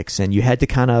characteristics, and you had to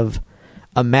kind of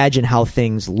imagine how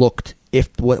things looked,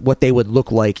 what they would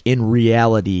look like in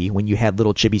reality when you had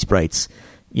little chibi sprites.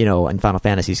 In Final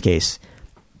Fantasy's case,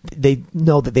 they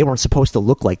know that they weren't supposed to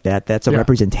look like that. That's a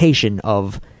representation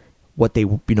of what they,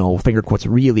 finger quotes,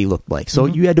 really looked like. So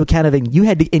you had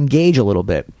to engage a little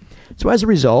bit. So as a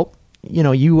result,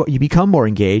 you become more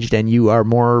engaged, and you are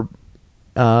more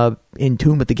in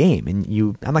tune with the game. And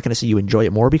I'm not going to say you enjoy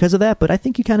it more because of that, but I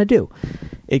think you kind of do.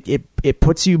 It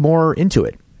puts you more into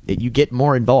it. You get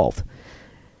more involved.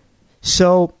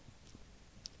 So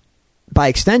by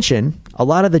extension, a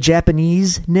lot of the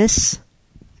Japanese-ness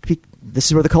this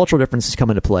is where the cultural differences come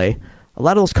into play. A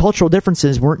lot of those cultural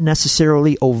differences weren't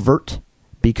necessarily overt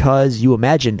because you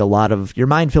imagined your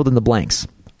mind filled in the blanks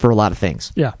for a lot of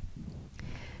things. Yeah.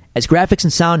 As graphics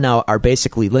and sound now are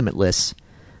basically limitless,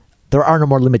 there are no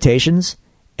more limitations,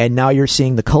 and now you're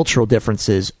seeing the cultural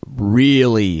differences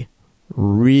really,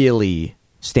 really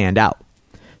stand out.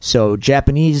 So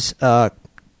Japanese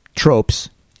tropes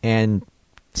and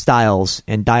styles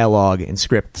and dialogue and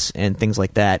scripts and things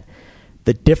like that,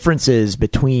 the differences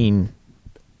between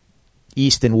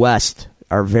East and West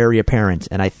are very apparent,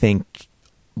 and I think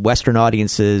Western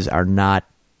audiences are not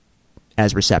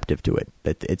as receptive to it.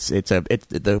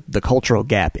 The cultural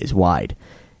gap is wide,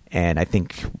 and I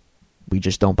think we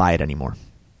just don't buy it anymore.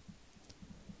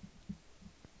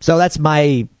 So that's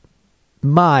my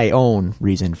own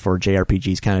reason for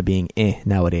JRPGs kind of being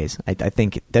nowadays. I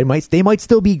think they might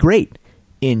still be great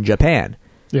in Japan.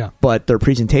 Yeah. But their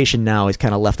presentation now has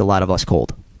kind of left a lot of us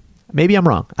cold. Maybe I'm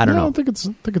wrong. I don't know. I think it's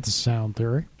a sound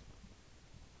theory.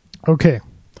 Okay.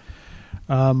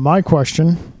 My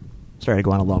question. Sorry to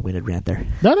go on a long-winded rant there.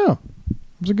 No. It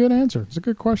was a good answer. It's a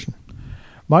good question.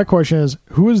 My question is,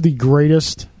 who is the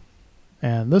greatest,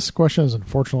 and this question is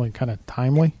unfortunately kind of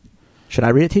timely. Should I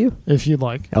read it to you? If you'd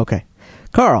like. Okay.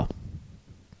 Carl.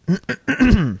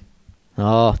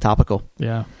 Oh, topical.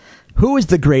 Yeah. Who is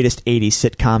the greatest 80s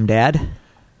sitcom dad?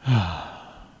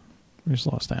 We just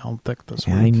lost Alan Thicke this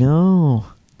week. I know.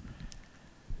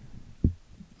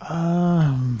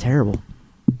 Terrible.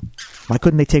 Why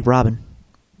couldn't they take Robin?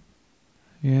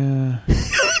 Yeah.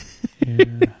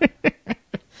 Yeah.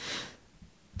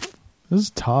 This is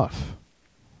tough.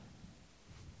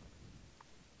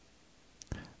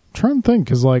 I'm trying to think,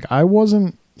 because I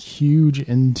wasn't huge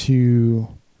into...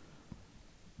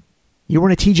 You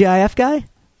weren't a TGIF guy?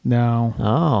 No.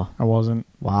 Oh. I wasn't.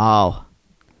 Wow.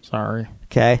 Sorry.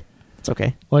 Okay. It's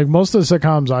okay. Most of the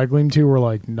sitcoms I gleamed to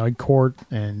were Night Court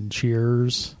and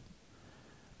Cheers.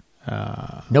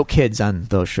 No kids on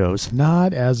those shows.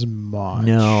 Not as much.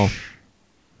 No.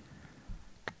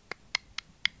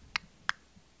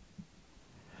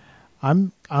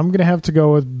 I'm gonna have to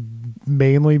go with,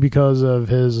 mainly because of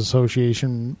his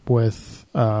association with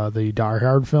the Die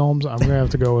Hard films. I'm gonna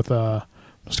have to go with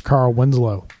Mr. Carl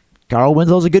Winslow. Carl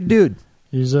Winslow's a good dude.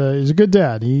 He's a good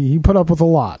dad. He put up with a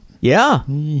lot. Yeah.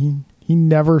 He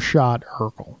never shot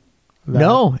Urkel.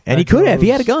 And he could have. He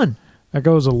had a gun. That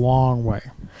goes a long way.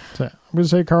 So I'm going to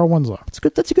say Carl Winslow. That's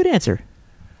good. That's a good answer.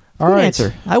 All right.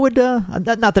 Answer. I would. Not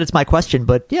that it's my question,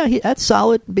 but yeah, that's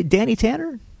solid. Danny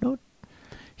Tanner. No.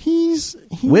 He's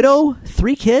widow,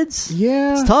 3 kids.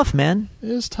 Yeah, it's tough, man. It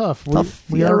is tough.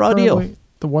 We got a raw deal.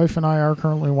 The wife and I are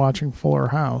currently watching Fuller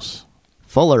House.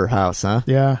 Fuller House, huh?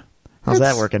 Yeah. How's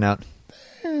that working out?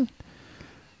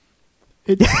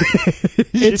 You're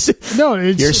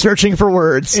searching for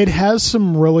words. It has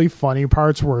some really funny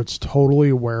parts where it's totally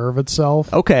aware of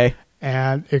itself. Okay.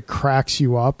 And it cracks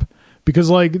you up. Because,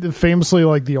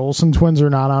 famously, the Olsen twins are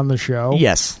not on the show.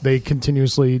 Yes. They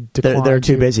continuously decline. They're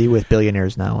too busy with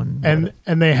billionaires now. And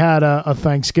they had a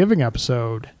Thanksgiving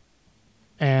episode.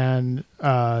 And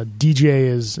DJ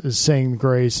is saying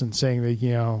grace and saying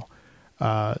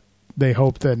that, they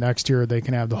hope that next year they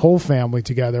can have the whole family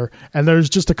together. And there's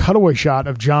just a cutaway shot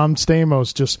of John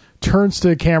Stamos just turns to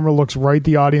the camera, looks right at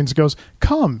the audience, goes,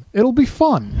 "Come, it'll be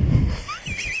fun."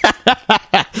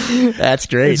 That's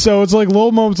great. And so it's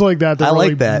little moments like that that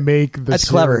really make the That's series.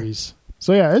 Clever.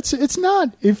 So yeah, it's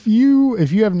not, if you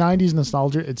have 90s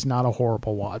nostalgia, it's not a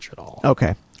horrible watch at all.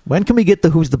 Okay. When can we get the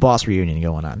Who's the Boss reunion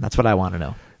going on? That's what I want to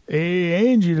know.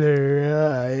 Hey,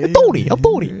 Angela. Tony.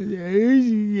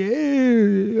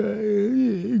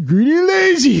 Greedy and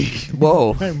lazy.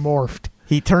 Whoa. I morphed.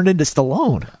 He turned into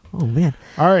Stallone. Oh, man.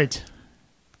 All right.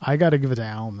 I got to give it to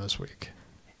Alan this week.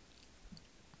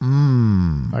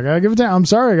 I got to give it to I'm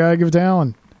sorry. I got to give it to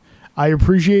Alan. I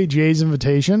appreciate Jay's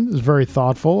invitation. It's very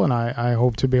thoughtful, and I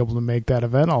hope to be able to make that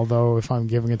event, although if I'm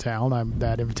giving it to Alan,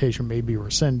 that invitation may be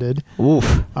rescinded.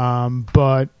 Oof.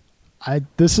 But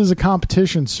this is a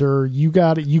competition, sir. You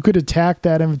could attack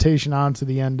that invitation on to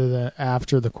the end of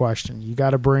after the question. You got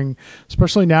to bring,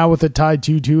 especially now with it tied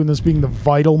 2-2 and this being the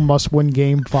vital must-win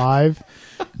game 5,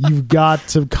 you've got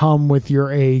to come with your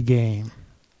A game.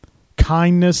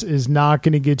 Kindness is not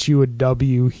going to get you a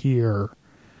W here.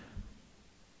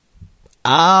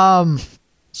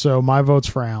 So my vote's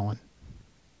for Alan.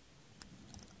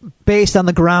 Based on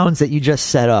the grounds that you just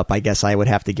set up, I guess I would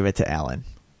have to give it to Alan.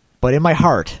 But in my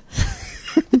heart,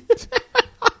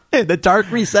 in the dark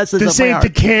recesses of my heart. This ain't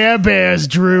the Care Bears,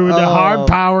 Drew. The hard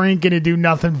power ain't going to do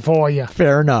nothing for you.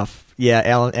 Fair enough. Yeah,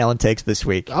 Alan takes this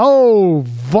week. Oh,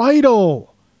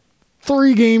 vital.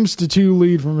 3-2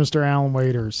 lead for Mr. Alan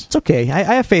Waiters. It's okay. I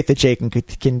have faith that Jay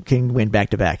can win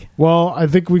back-to-back. Well, I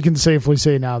think we can safely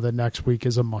say now that next week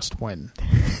is a must-win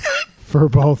for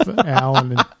both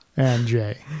Alan and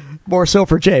Jay. More so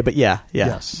for Jay, but yeah.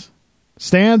 Yes.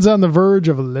 Stands on the verge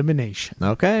of elimination.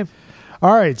 Okay.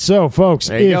 All right, so, folks,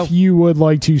 There you you would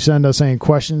like to send us any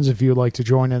questions, if you would like to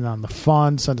join in on the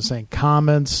fun, send us any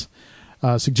comments,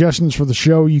 suggestions for the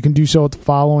show, you can do so at the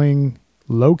following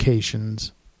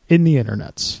locations in the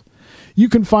internets. You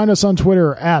can find us on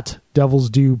Twitter at Devils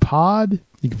Do Pod.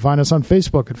 You can find us on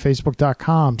Facebook at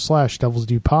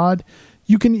facebook.com/devilsdupod.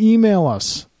 You can email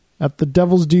us at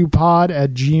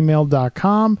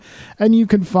thedevilsdupod@gmail.com. And you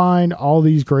can find all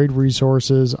these great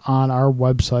resources on our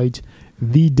website,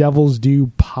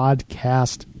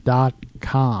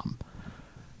 thedevilsdupodcast.com.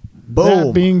 Boom.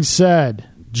 That being said,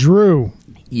 Drew.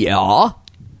 Yeah?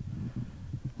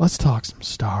 Let's talk some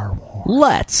Star Wars.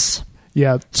 Let's.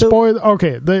 Yeah, spoiler.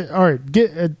 Okay, all right.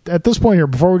 Get at this point here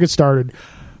before we get started.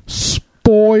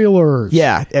 Spoilers.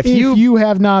 Yeah, if you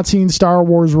have not seen Star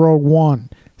Wars Rogue One,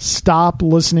 stop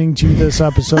listening to this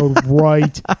episode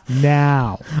right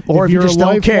now. Or if you're you just a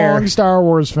don't care, lifelong Star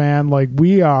Wars fan like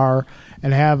we are,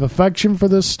 and have affection for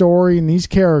this story and these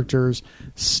characters,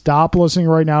 stop listening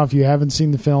right now. If you haven't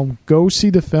seen the film, go see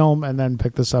the film and then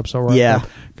pick this episode right now.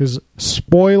 Because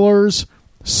spoilers.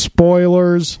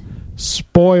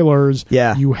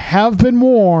 Yeah. You have been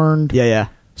warned. Yeah.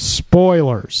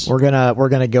 Spoilers. We're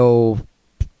gonna go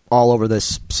all over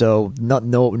this, so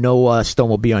no stone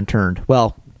will be unturned.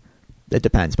 Well, it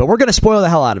depends, but we're gonna spoil the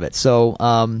hell out of it. So,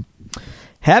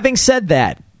 having said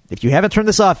that, if you haven't turned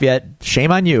this off yet,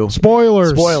 shame on you.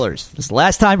 Spoilers. This is the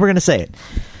last time we're gonna say it.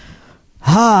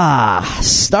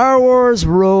 Star Wars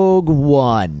Rogue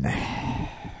One. It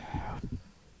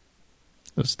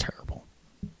was terrible.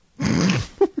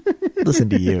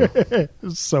 Listen to you.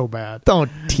 It's so bad.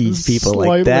 Don't tease people like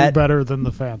Slightly that. better than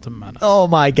the Phantom Menace. Oh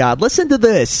my God! Listen to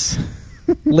this,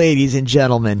 ladies and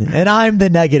gentlemen, and I'm the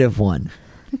negative one.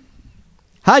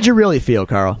 How'd you really feel,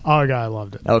 Carl? Oh God, I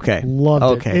loved it. Okay,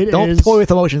 Loved it. Don't toy with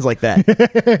emotions like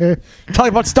that. Talk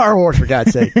about Star Wars, for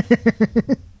God's sake.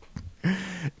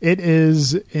 It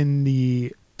is in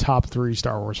the top 3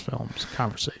 Star Wars films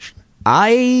conversation.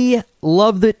 I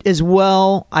loved it as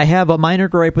well. I have a minor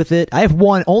gripe with it. I have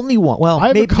only one. Well, I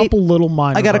have a couple little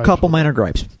minor. I got a gripes couple with minor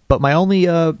gripes, but my only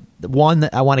one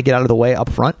that I want to get out of the way up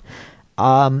front.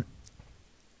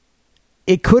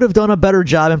 It could have done a better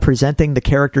job in presenting the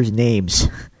characters' names.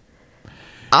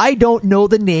 I don't know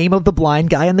the name of the blind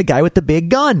guy and the guy with the big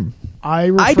gun.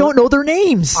 I don't know their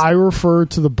names. I refer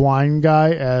to the blind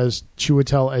guy as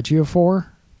Chiwetel Ejiofor.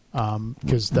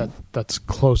 Because that's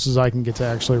close as I can get to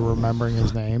actually remembering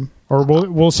his name. Or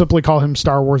we'll simply call him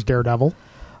Star Wars Daredevil.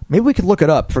 Maybe we could look it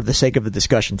up for the sake of the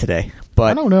discussion today. But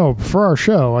I don't know. For our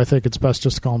show, I think it's best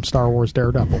just to call him Star Wars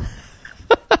Daredevil.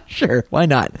 Sure, why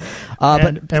not?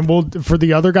 And we'll, for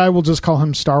the other guy, we'll just call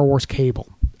him Star Wars Cable.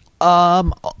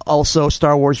 Also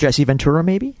Star Wars Jesse Ventura,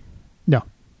 maybe? No,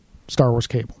 Star Wars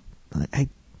Cable.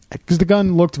 Because the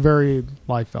gun looked very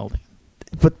Liefeldian.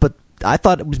 But I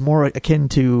thought it was more akin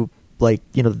to, like,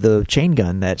 the chain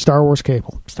gun that... Star Wars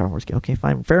Cable. Okay,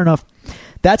 fine. Fair enough.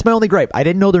 That's my only gripe. I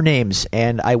didn't know their names,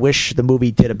 and I wish the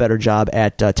movie did a better job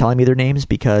at telling me their names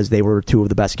because they were 2 of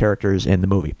the best characters in the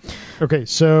movie. Okay,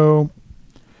 so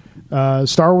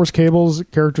Star Wars Cable's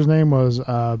character's name was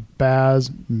Baz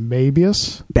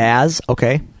Mabius. Baz,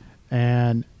 okay.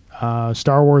 And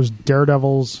Star Wars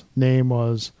Daredevil's name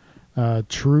was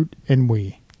Chirrut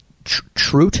Inui.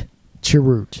 Chirrut?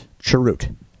 Chirrut.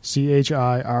 Chirrut.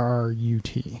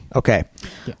 Chirrut. Okay.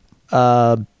 Yeah.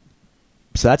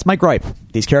 So that's my gripe.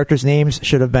 These characters' names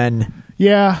should have been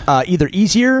either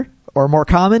easier or more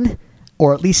common,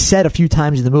 or at least said a few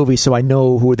times in the movie so I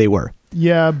know who they were.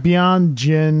 Yeah, beyond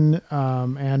Jin,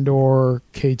 Andor,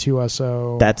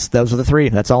 K2SO. Those are the 3.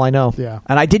 That's all I know. Yeah.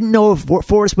 And I didn't know if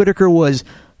Forrest Whitaker was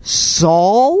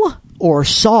Saul or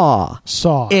Saw.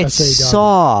 Saw. It's S-A-W.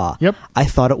 Saw. Yep. I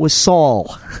thought it was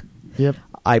Saul. Yep.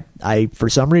 I for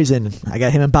some reason I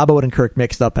got him and Bob Odenkirk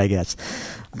mixed up, I guess.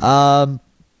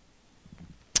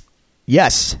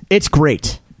 Yes, it's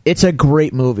great. It's a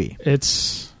great movie.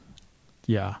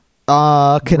 Yeah.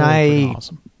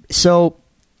 Awesome. So,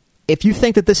 if you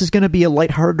think that this is going to be a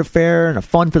lighthearted affair and a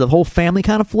fun for the whole family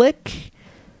kind of flick,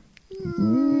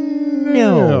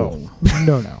 no,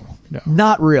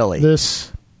 not really.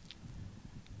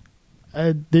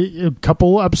 A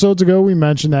couple episodes ago, we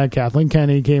mentioned that Kathleen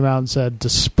Kennedy came out and said,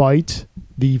 despite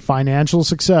the financial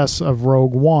success of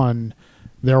Rogue One,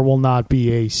 there will not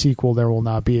be a sequel. There will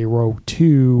not be a Rogue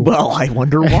 2. Well, I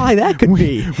wonder why that could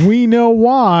be. We know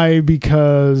why,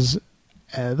 because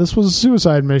this was a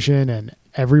suicide mission, and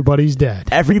everybody's dead.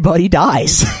 Everybody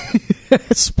dies.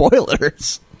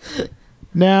 Spoilers.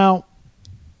 Now,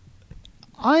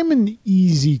 I'm an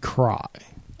easy cry.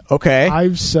 Okay.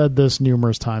 I've said this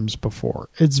numerous times before.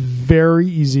 It's very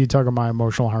easy to tug on my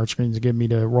emotional heartstrings and get me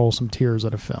to roll some tears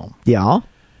at a film. Yeah.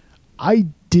 I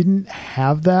didn't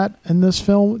have that in this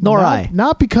film. Nor I.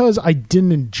 Not because I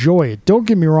didn't enjoy it. Don't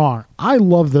get me wrong. I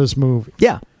love this movie.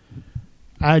 Yeah.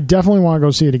 I definitely want to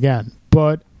go see it again.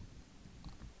 But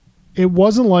it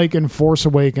wasn't like in Force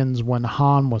Awakens when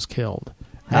Han was killed.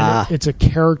 And it's a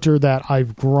character that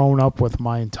I've grown up with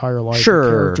my entire life. Sure. A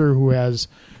character who has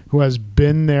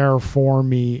been there for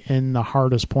me in the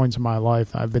hardest points of my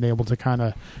life. I've been able to kind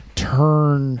of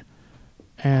turn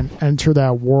and enter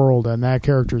that world, and that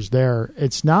character's there.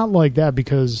 It's not like that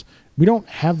because we don't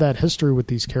have that history with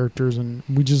these characters, and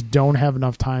we just don't have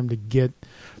enough time to get...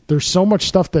 There's so much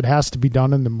stuff that has to be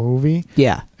done in the movie.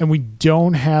 Yeah. And we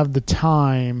don't have the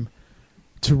time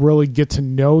to really get to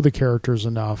know the characters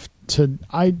enough to...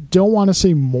 I don't want to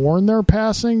say mourn their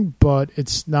passing, but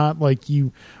it's not like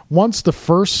you... Once the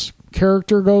first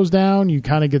character goes down, you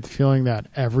kind of get the feeling that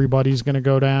everybody's going to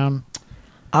go down.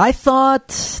 I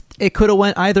thought it could have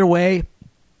went either way.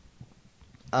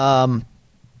 But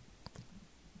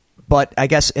I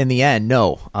guess in the end,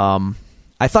 no.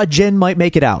 I thought Jyn might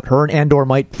make it out. Her and Andor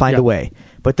might find a way.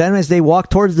 But then as they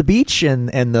walked towards the beach and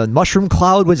the mushroom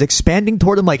cloud was expanding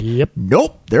toward them, like,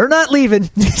 nope, they're not leaving.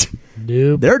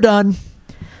 Nope. They're done.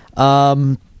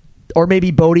 Or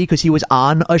maybe Bodhi, because he was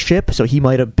on a ship, so he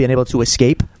might have been able to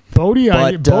escape. Bodhi,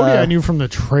 I knew from the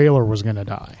trailer was going to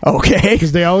die. Okay.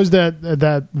 Because they always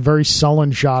that very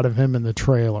sullen shot of him in the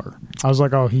trailer. I was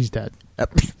like, oh, he's dead.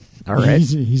 All right.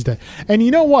 He's dead. And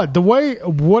you know what?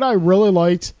 What I really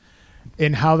liked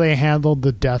in how they handled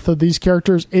the death of these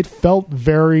characters, it felt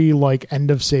very like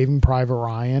End of Saving Private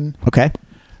Ryan. Okay.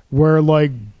 Where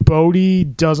like Bodhi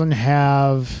doesn't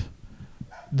have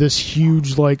this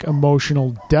huge like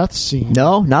emotional death scene.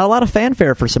 No, not a lot of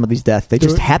fanfare for some of these deaths. They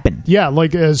just happen. Yeah,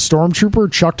 like a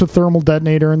stormtrooper chucked a thermal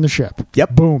detonator in the ship.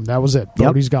 Yep. Boom, that was it.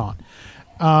 Bodhi's gone.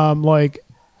 Like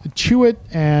Chewett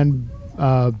and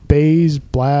Baz,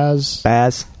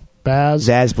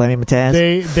 Zaz blaming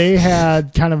Mataz. They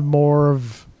had kind of more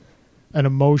of an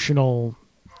emotional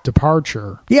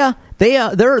departure. Yeah,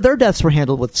 their deaths were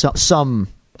handled with some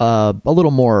a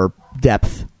little more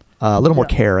depth, a little more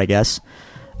care, I guess.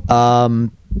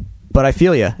 But I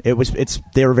feel you.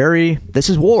 They were very. This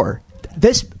is war.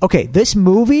 This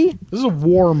movie. This is a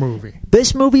war movie.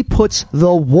 This movie puts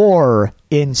the war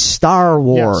in Star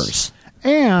Wars, yes.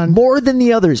 And more than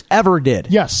the others ever did.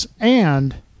 Yes,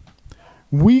 and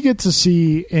we get to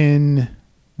see in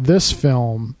this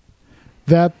film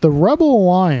that the Rebel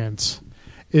Alliance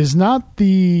is not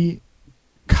the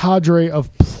cadre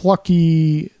of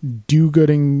plucky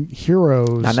do-gooding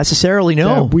heroes. Not necessarily,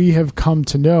 no. That we have come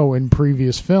to know in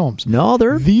previous films. No,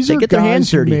 these they are get their hands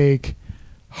guys who dirty. make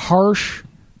harsh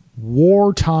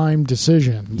wartime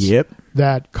decisions. Yep.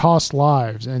 That cost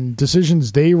lives and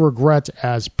decisions they regret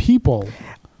as people.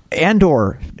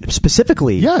 Andor,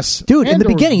 specifically. Yes. Dude, Andor, in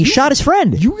the beginning, he shot his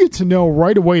friend. You get to know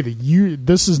right away that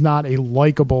this is not a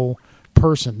likable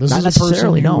person. This is a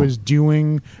person who is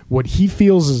doing what he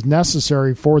feels is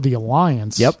necessary for the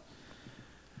Alliance. Yep.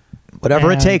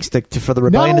 Whatever it takes for the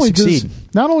rebellion to succeed.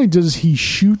 Not only does he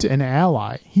shoot an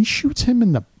ally, he shoots him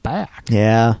in the back.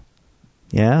 Yeah.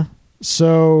 Yeah.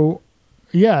 So,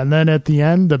 yeah, and then at the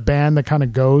end, the band that kind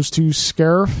of goes to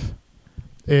Scarif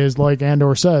is, like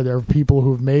Andor said, there are people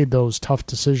who've made those tough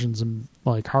decisions and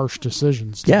like harsh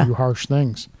decisions to do harsh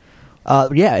things.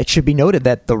 It should be noted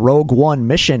that the Rogue One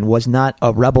mission was not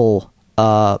a Rebel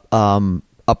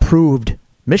approved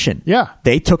mission. Yeah.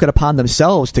 They took it upon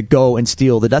themselves to go and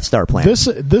steal the Death Star plan. This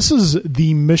is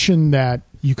the mission that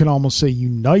you can almost say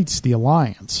unites the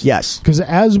Alliance. Yes. Because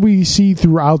as we see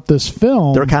throughout this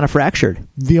film, they're kind of fractured.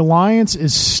 The Alliance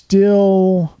is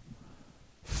still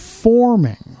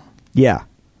forming. Yeah.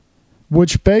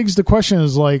 Which begs the question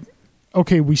is like,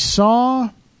 okay, we saw...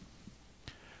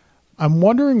 I'm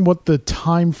wondering what the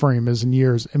time frame is in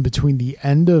years in between the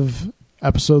end of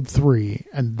Episode 3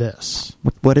 and this.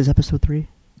 What is Episode 3?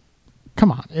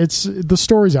 Come on. It's the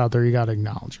story's out there. You got to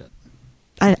acknowledge it.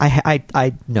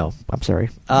 I no, I'm sorry.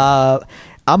 I'm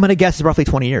going to guess it's roughly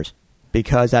 20 years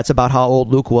because that's about how old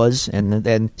Luke was. And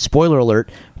then, spoiler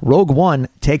alert, Rogue One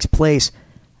takes place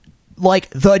like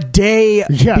the day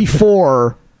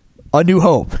before A New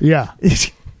Hope. Yeah.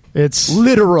 It's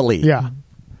literally. Yeah.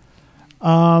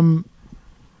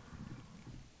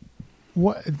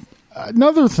 What?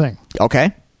 Another thing.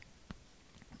 Okay.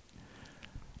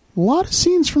 A lot of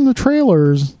scenes from the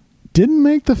trailers didn't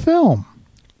make the film.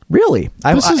 Really?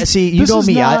 I see. You know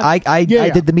me. I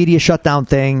did the media shutdown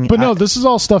thing. But no, this is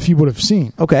all stuff you would have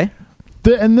seen. Okay.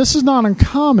 And this is not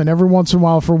uncommon every once in a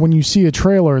while for when you see a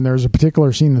trailer and there's a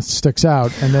particular scene that sticks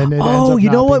out, and then it ends up you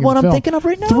know not being what in the I'm film. thinking of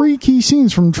right now? 3 key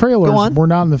scenes from trailers were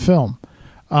not in the film.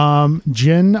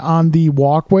 Jin on the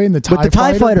walkway and the TIE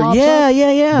Fighter.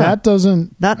 Yeah. That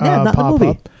doesn't not pop in the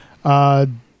movie. Up.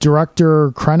 Director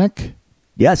Krennic.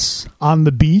 Yes. On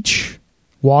the beach,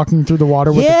 walking through the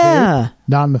water with the kid.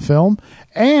 Not in the film.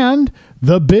 And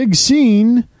the big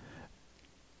scene.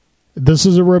 This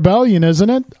is a rebellion, isn't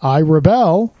it? I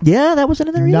rebel. Yeah, that wasn't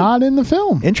in there either. Not in the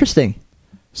film. Interesting.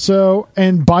 So,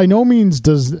 and by no means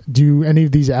do any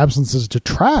of these absences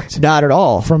detract. Not at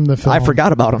all from the film. I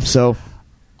forgot about them. So,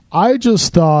 I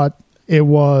just thought it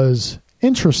was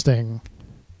interesting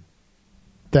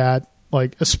that,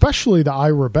 like, especially the I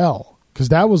rebel, because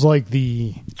that was like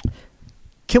the.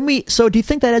 Can we? So, do you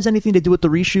think that has anything to do with the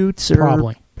reshoots? Or,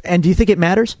 probably. And do you think it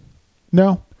matters?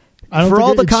 No. For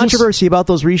all the controversy about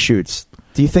those reshoots,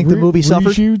 do you think the movie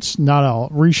suffered? Reshoots, not all.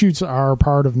 Reshoots are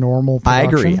part of normal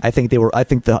production. I agree. I think they were. I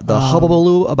think the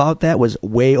hubbubaloo about that was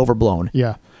way overblown.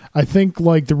 Yeah, I think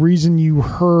like the reason you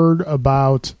heard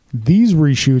about these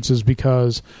reshoots is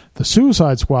because the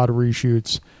Suicide Squad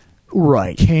reshoots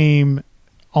came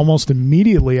almost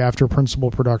immediately after principal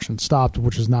production stopped,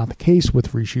 which is not the case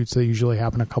with reshoots. They usually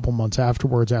happen a couple months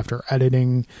afterwards after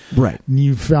editing. Right. And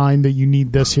you find that you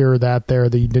need this here or that there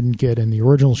that you didn't get in the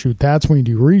original shoot. That's when you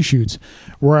do reshoots.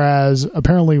 Whereas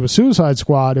apparently with Suicide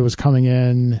Squad, it was coming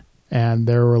in and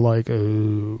they were like,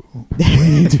 oh,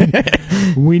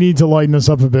 we need to lighten this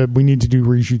up a bit. We need to do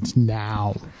reshoots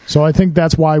now. So I think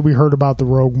that's why we heard about the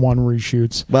Rogue One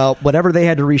reshoots. Well, whatever they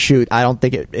had to reshoot, I don't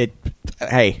think it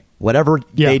hey, whatever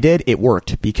they did, it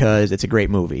worked because it's a great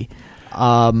movie.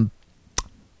 I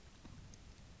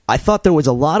thought there was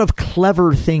a lot of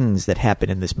clever things that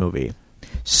happened in this movie.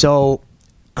 So,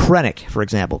 Krennic, for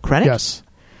example. Krennic? Yes.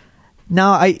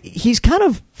 Now, he's kind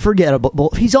of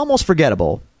forgettable. He's almost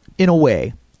forgettable in a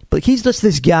way. But he's just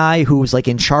this guy who's like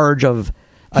in charge of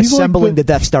assembling the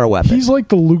Death Star weapon. He's like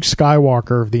the Luke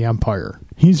Skywalker of the Empire.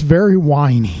 He's very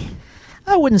whiny.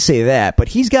 I wouldn't say that, but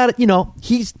he's got,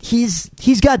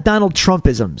 he's got Donald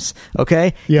Trumpisms,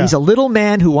 okay? Yeah. He's a little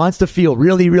man who wants to feel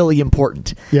really, really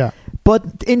important. Yeah.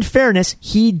 But in fairness,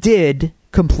 he did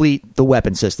complete the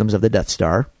weapon systems of the Death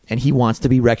Star, and he wants to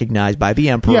be recognized by the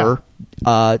Emperor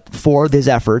for his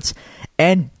efforts.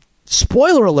 And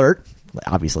spoiler alert,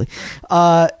 obviously,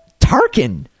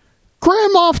 Tarkin.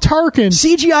 Grand Moff Tarkin.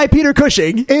 CGI Peter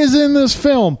Cushing. Is in this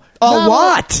film. A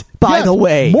lot, by the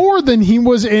way. More than he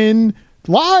was in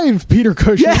live Peter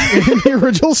Cushing in the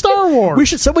original Star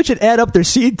Wars. Someone should add up their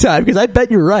seed time, because I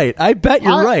bet you're right.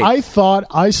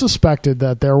 I suspected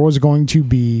that there was going to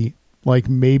be like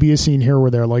maybe a scene here where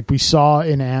there, like we saw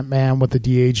in Ant-Man with the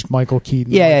de-aged Michael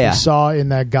Keaton. We saw in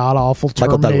that god-awful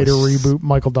Terminator reboot,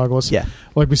 Michael Douglas. Yeah.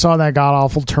 Like we saw in that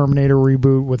god-awful Terminator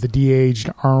reboot with the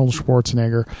de-aged Arnold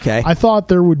Schwarzenegger. Okay. I thought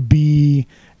there would be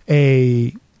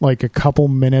a couple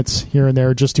minutes here and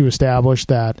there just to establish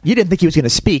that. You didn't think he was going to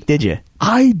speak, did you?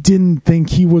 I didn't think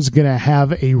he was going to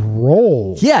have a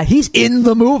role. Yeah, he's in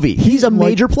the movie. He's a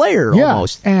major player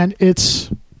almost. And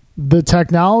the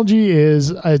technology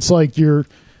it's like you're.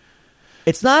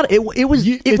 It's not. It was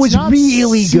not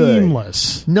really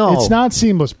seamless. Good. No, it's not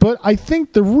seamless. But I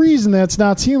think the reason that's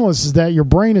not seamless is that your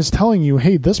brain is telling you,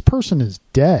 "Hey, this person is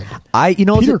dead."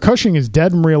 Peter Cushing is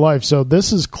dead in real life, so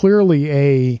this is clearly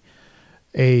a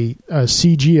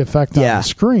CG effect on the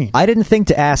screen. I didn't think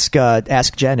to ask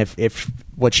Jen if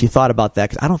what she thought about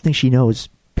that, because I don't think she knows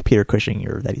Peter Cushing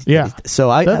or that he's so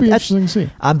that'd be interesting to see.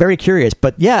 I'm very curious,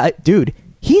 but dude.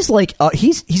 He's like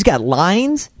he's got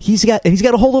lines. He's got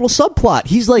a whole little subplot.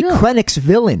 He's like Krennic's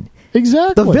villain.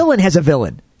 Exactly. The villain has a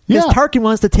villain. Because Tarkin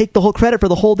wants to take the whole credit for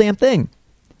the whole damn thing,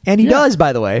 and he does,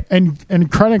 by the way. And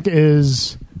Krennic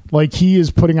is like he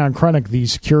is putting on Krennic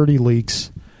these security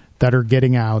leaks that are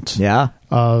getting out. Yeah.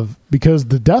 Because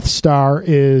the Death Star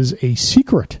is a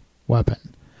secret weapon.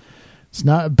 It's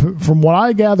not, from what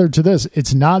I gathered to this,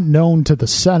 it's not known to the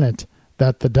Senate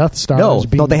that the Death Star is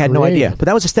being they had created. no idea. But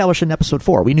that was established in episode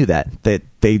 4. We knew that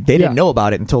they didn't know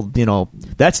about it until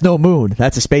that's no moon.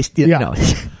 That's a space.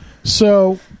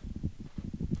 So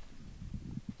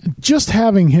just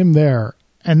having him there,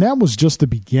 and that was just the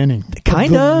beginning.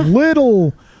 Kinda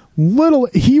little.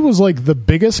 He was like the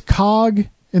biggest cog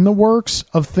in the works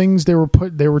of things they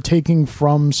were taking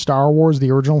from Star Wars, the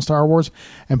original Star Wars,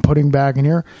 and putting back in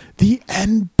here. The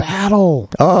end battle.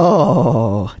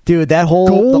 Oh, dude, that whole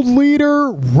gold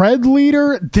leader, red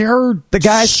leader, they're the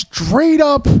guys straight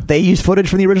up. They used footage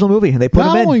from the original movie and they put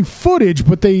them in. Not only footage,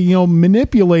 but they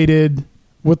manipulated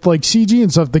with like CG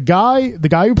and stuff. The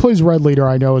guy who plays Red Leader,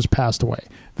 I know, has passed away.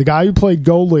 The guy who played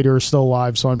Gold Leader is still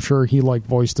alive, so I'm sure he like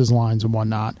voiced his lines and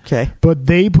whatnot. Okay. But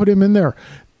they put him in there.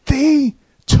 They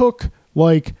took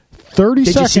like 30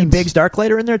 seconds. Did you see Biggs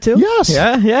Darklighter in there too? Yes.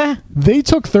 Yeah. They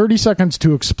took 30 seconds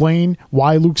to explain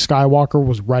why Luke Skywalker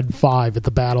was Red 5 at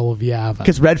the Battle of Yavin.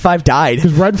 Because Red 5 died.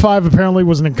 Because Red 5 apparently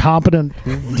was an incompetent,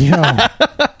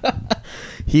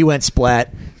 He went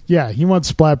splat. Yeah, he went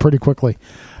splat pretty quickly.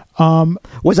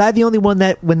 Was I the only one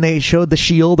that, when they showed the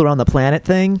shield around the planet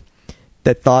thing,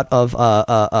 that thought of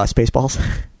Spaceballs?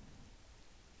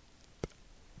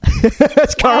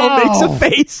 As Carl makes a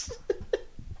face.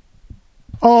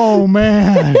 Oh,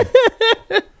 man.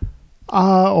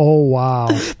 Oh, wow.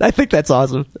 I think that's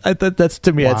awesome. That's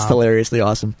to me, that's hilariously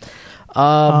awesome.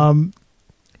 Yeah,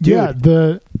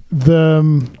 the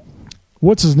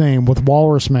what's his name with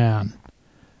Walrus Man?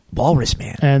 Walrus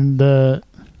Man. And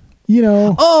you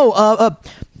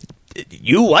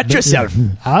watch yourself.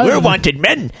 We're wanted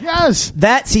men. Yes.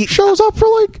 That shows up for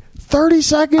like 30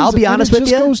 seconds. I'll be honest with you. It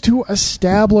just goes to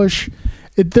establish.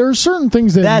 There are certain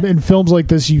things that in films like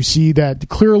this you see that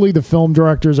clearly the film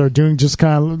directors are doing just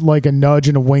kind of like a nudge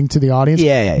and a wink to the audience.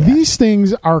 Yeah. These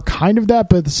things are kind of that,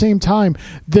 but at the same time,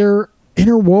 they're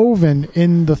interwoven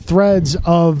in the threads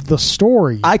of the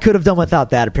story. I could have done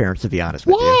without that appearance, to be honest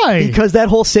with you. Why? Because that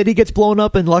whole city gets blown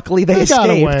up, and luckily they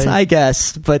escaped. I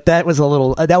guess, but that was a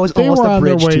little. That was they almost were a on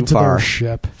bridge their way too to far. Their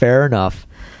ship. Fair enough.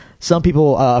 Some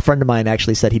people, a friend of mine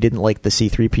actually said he didn't like the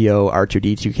C-3PO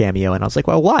R2-D2 cameo, and I was like,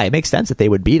 well, why? It makes sense that they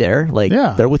would be there. Like,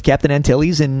 they're with Captain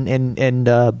Antilles and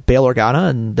Bail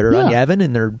Organa, and they're on Yavin,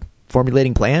 and they're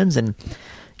formulating plans, and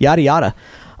yada yada.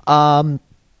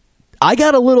 I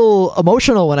got a little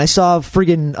emotional when I saw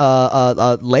friggin'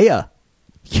 Leia.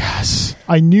 Yes.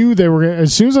 I knew they were...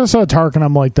 As soon as I saw Tarkin,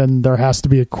 I'm like, then there has to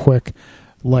be a quick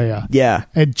Leia. Yeah.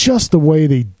 And just the way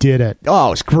they did it.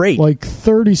 Oh, it's great. Like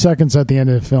 30 seconds at the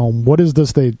end of the film. What is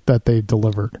this that they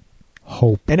delivered?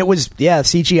 Hope. And it was,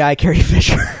 CGI Carrie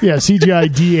Fisher. Yeah,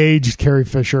 CGI de-aged Carrie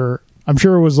Fisher. I'm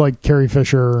sure it was like Carrie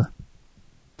Fisher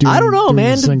doing, I don't know,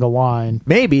 man. A single line.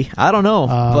 Maybe. I don't know.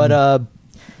 But...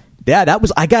 yeah, that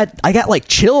was. I got like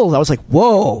chills. I was like,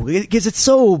 "Whoa!" Because it's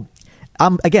so.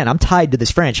 I'm tied to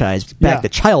this franchise back to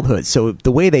childhood. So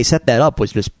the way they set that up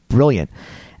was just brilliant.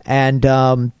 And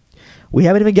we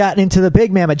haven't even gotten into the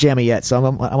big Mamma Jamma yet, so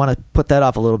I want to put that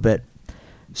off a little bit.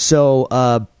 So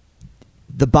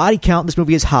the body count in this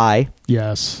movie is high.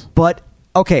 Yes, but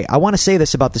okay, I want to say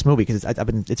this about this movie because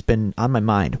it's been on my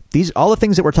mind. All the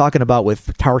things that we're talking about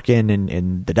with Tarkin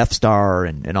and the Death Star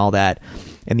and all that,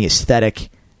 and the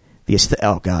aesthetic.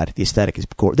 Oh God, the aesthetic is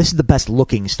gorgeous. This is the best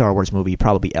looking Star Wars movie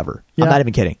probably ever. Yeah. I'm not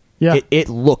even kidding. Yeah, it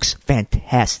looks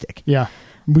fantastic. Yeah,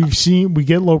 we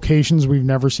get locations we've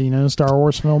never seen in a Star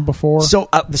Wars film before. So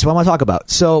this is what I want to talk about.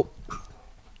 So,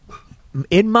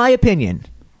 in my opinion,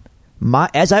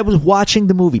 as I was watching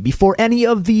the movie before any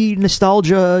of the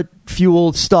nostalgia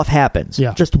fueled stuff happens,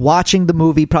 just watching the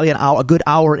movie, probably a good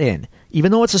hour in,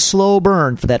 even though it's a slow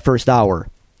burn for that first hour,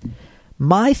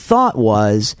 my thought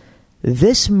was.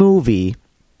 This movie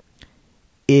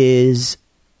is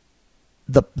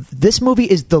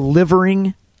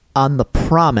delivering on the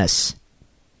promise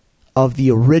of the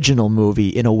original movie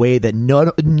in a way that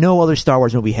no other Star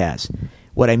Wars movie has.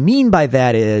 What I mean by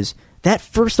that is that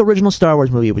first original Star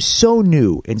Wars movie was so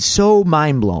new and so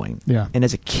mind-blowing. Yeah. And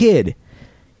as a kid,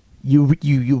 you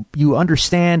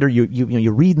understand or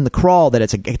you read in the crawl that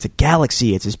it's a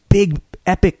galaxy, it's this big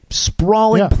epic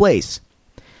sprawling place.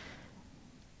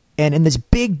 And in this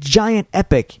big, giant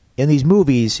epic in these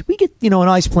movies, we get, an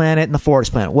ice planet and the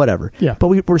forest planet, whatever. Yeah. But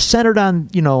we're centered on,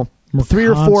 3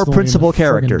 or 4 principal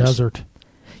characters. Desert.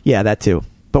 Yeah, that too.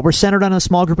 But we're centered on a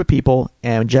small group of people,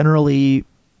 and generally,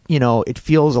 it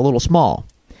feels a little small.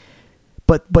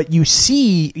 But you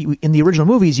see, in the original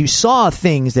movies, you saw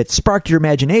things that sparked your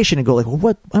imagination and go like, well,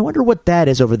 what? I wonder what that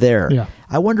is over there. Yeah.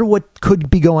 I wonder what could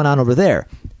be going on over there.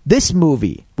 This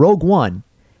movie, Rogue One,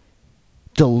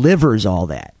 delivers all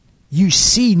that. You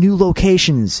see new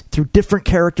locations through different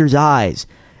characters' eyes,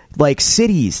 like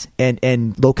cities and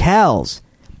locales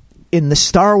in the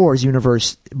Star Wars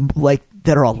universe, like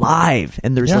that are alive,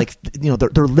 and there's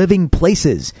they're living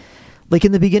places. Like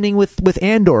in the beginning with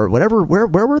Andor, whatever. Where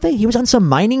were they? He was on some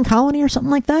mining colony or something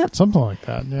like that. Something like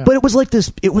that. Yeah. But it was like this.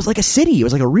 It was like a city. It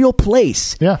was like a real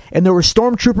place. Yeah. And there were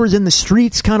stormtroopers in the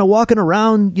streets, kind of walking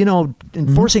around,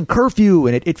 enforcing curfew,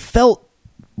 and it felt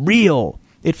real.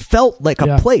 It felt like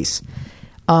a place.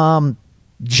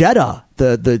 Jeddah,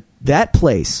 that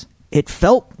place, it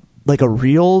felt like a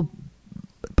real,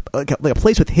 like a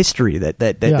place with history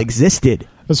that existed.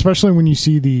 Especially when you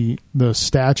see the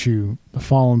statue, the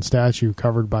fallen statue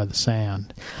covered by the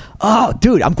sand. Oh,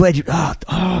 dude, I'm glad you.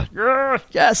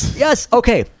 Yes.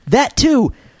 Okay, that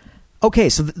too. Okay,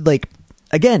 so like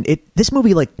again, this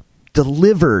movie like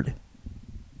delivered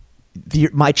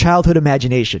my childhood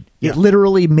imagination. It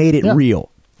literally made it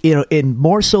real. You know, and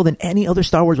more so than any other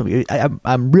Star Wars movie.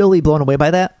 I'm really blown away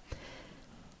by that.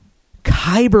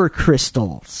 Kyber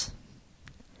crystals.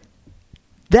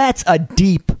 That's a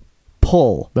deep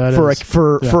pull for a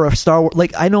Star Wars.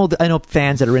 Like I know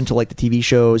fans that are into like the TV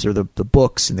shows or the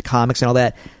books and the comics and all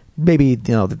that. Maybe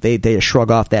they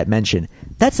shrug off that mention.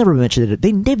 That's never mentioned.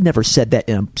 They've never said that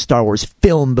in a Star Wars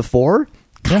film before.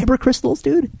 Kyber crystals,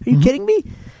 dude. Are you kidding me?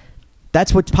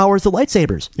 That's what powers the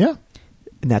lightsabers. Yeah.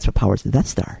 And that's what powers the Death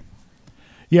Star.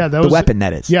 Yeah, that was the weapon.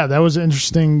 That is. Yeah, that was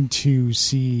interesting to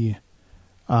see.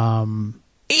 And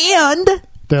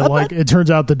that like it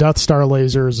turns out the Death Star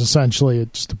laser is essentially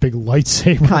just a big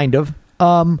lightsaber, kind of.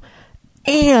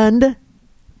 And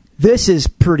this is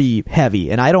pretty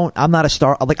heavy. And I'm not a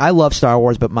Star. Like I love Star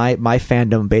Wars, but my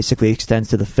fandom basically extends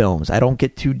to the films. I don't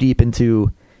get too deep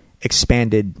into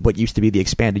what used to be the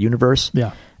expanded universe.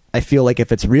 Yeah, I feel like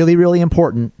if it's really, really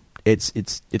important, it's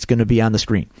going to be on the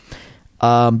screen.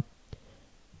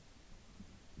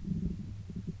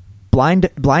 Blind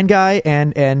guy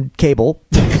and Cable.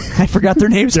 I forgot their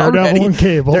names already.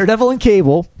 Daredevil and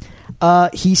Cable.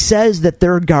 He says that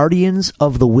they're guardians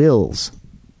of the wills.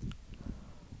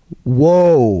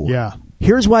 Whoa. Yeah.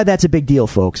 Here's why that's a big deal,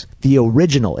 folks. The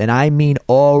original, and I mean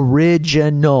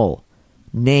original,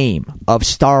 name of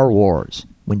Star Wars,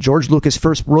 when George Lucas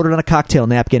first wrote it on a cocktail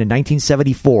napkin in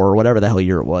 1974 or whatever the hell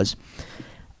year it was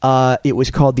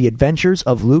called The Adventures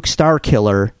of Luke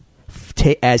Starkiller,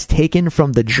 as taken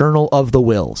from the Journal of the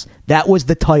Wills. That was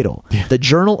the title. Yeah. The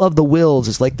Journal of the Wills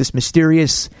is like this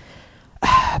mysterious.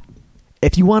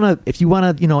 If you wanna,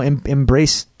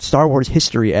 embrace Star Wars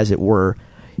history, as it were,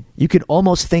 you could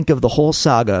almost think of the whole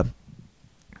saga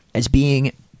as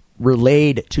being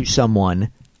relayed to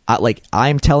someone. Like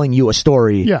I'm telling you a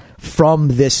story from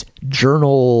this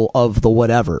Journal of the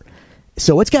whatever.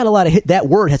 So it's got a lot of that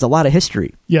word has a lot of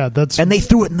history. Yeah, and they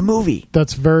threw it in the movie.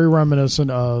 That's very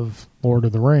reminiscent of Lord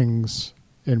of the Rings,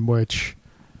 in which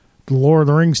the Lord of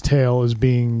the Rings tale is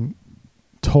being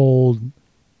told,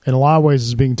 in a lot of ways,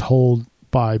 is being told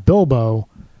by Bilbo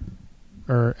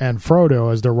and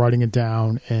Frodo as they're writing it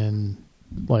down in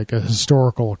like a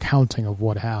historical accounting of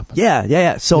what happened.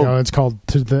 Yeah. So it's called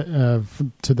To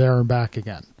There and Back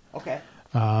Again. Okay.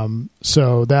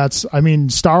 So that's, I mean,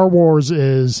 Star Wars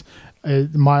is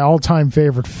my all-time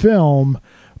favorite film,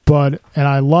 and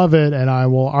I love it, and I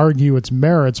will argue its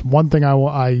merits. One thing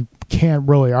I can't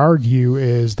really argue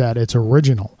is that it's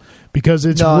original, because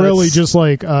it's just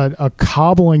like a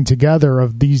cobbling together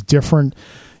of these different,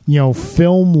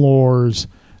 film lores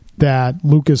that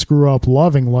Lucas grew up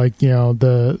loving, like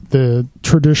the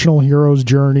traditional hero's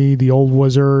journey, the old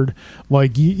wizard,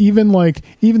 like even like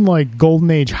Golden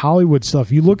Age Hollywood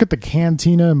stuff. You look at the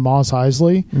Cantina in Mos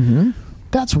Eisley,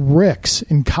 that's Rick's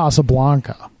in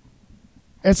Casablanca.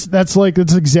 It's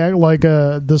exactly like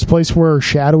this place where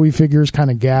shadowy figures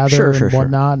kind of gather and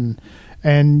whatnot,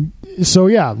 and so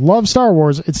love Star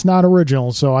Wars. It's not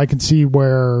original, so I can see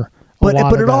where. But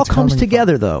it all comes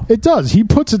together, though. It does. He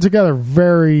puts it together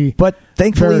but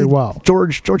thankfully, very well.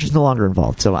 George is no longer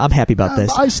involved, so I'm happy about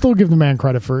this. I still give the man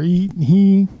credit for he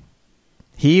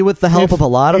with the help of a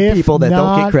lot of people that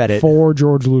don't get credit. For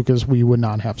George Lucas, we would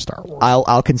not have Star Wars.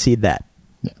 I'll concede that.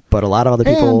 Yeah. But a lot of other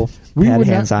people had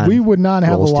hands on. We would not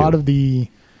have a lot of the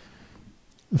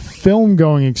film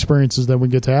going experiences that we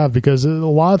get to have, because a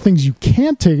lot of things you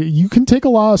can't take. You can take a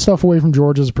lot of stuff away from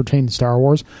George as it pertains to Star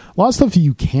Wars. A lot of stuff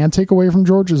you can't take away from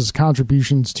George is his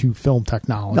contributions to film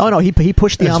technology. No, he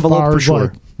pushed the envelope for sure.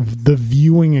 Like the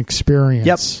viewing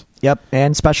experience. Yep,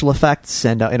 and special effects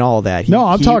and all of that.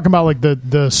 I'm talking about like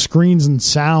the screens and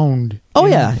sound. Oh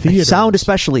yeah, theaters. Sound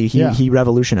especially. He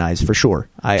revolutionized for sure.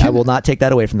 I will not take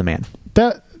that away from the man.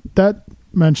 That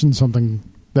mentions something.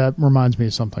 That reminds me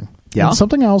of something. Yeah. And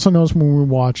something I also noticed when we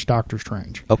watched Doctor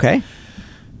Strange. Okay.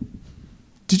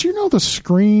 Did you know the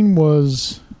screen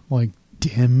was like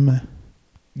dim?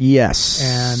 Yes.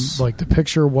 And like the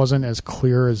picture wasn't as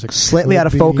clear as it slightly out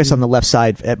of focus on the left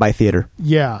side at my theater.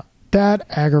 Yeah. That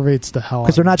aggravates the hell out.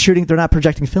 Because they're not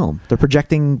projecting film. They're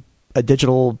projecting a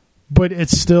digital. But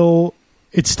it's still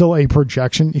a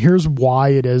projection. Here's why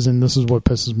it is, and this is what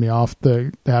pisses me off,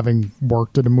 having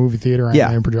worked at a movie theater and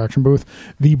a projection booth.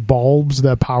 The bulbs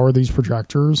that power these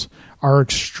projectors are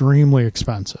extremely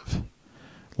expensive.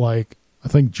 Like, I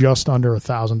think just under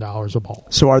 $1,000 a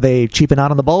bulb. So are they cheaping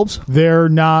out on the bulbs? They're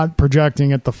not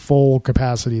projecting at the full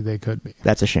capacity they could be.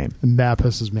 That's a shame. And that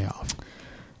pisses me off.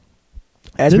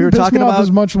 As we were talking me off about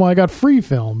as much when I got free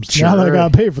films. Sure. Now that I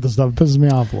got to pay for the stuff, it pisses me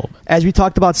off a little bit. As we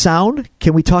talked about sound,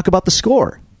 can we talk about the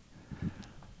score?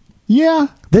 Yeah.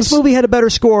 This movie had a better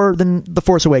score than The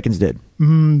Force Awakens did.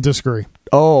 Disagree.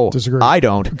 Oh, Disagree. I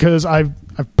don't. Because I've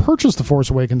purchased the Force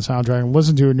Awakens soundtrack and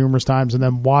listened to it numerous times and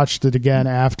then watched it again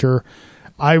after.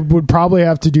 I would probably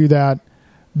have to do that.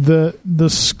 The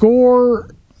score,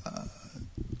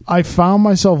 I found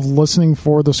myself listening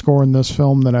for the score in this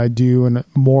film than I do, and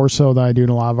more so than I do in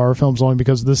a lot of our films, only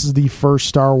because this is the first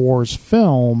Star Wars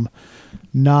film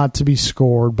not to be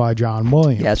scored by John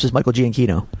Williams. Yeah, it's just Michael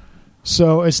Giacchino.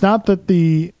 So it's not that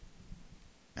the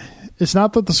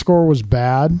score was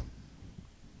bad.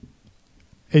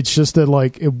 It's just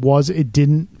that it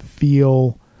didn't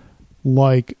feel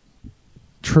like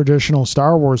traditional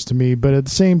Star Wars to me, but at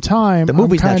the same time, the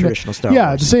movie's not traditional Star Wars.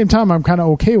 Yeah, at the same time, I'm kind of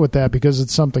okay with that because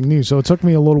it's something new. So it took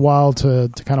me a little while to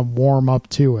kind of warm up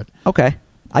to it. Okay,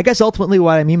 I guess ultimately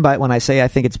what I mean by it when I say I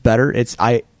think it's better, it's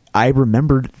I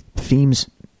remembered themes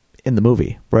in the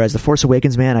movie, whereas The Force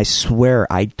Awakens, man, I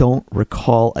swear I don't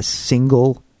recall a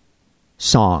single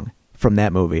song from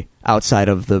that movie outside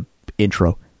of the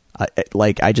intro. It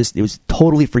was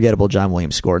totally forgettable John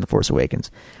Williams score in The Force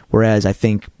Awakens. Whereas I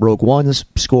think Rogue One's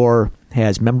score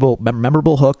has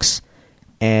memorable hooks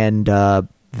and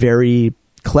very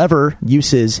clever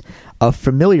uses of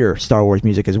familiar Star Wars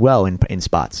music as well in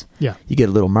spots. Yeah. You get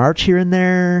a little march here and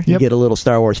there. You get a little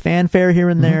Star Wars fanfare here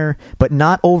and there, but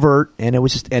not overt. And it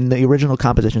was and the original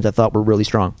compositions I thought were really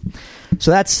strong.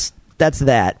 So that's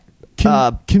that.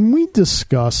 Can we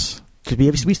discuss?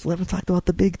 Because we still haven't talked about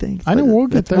the big things. I know we'll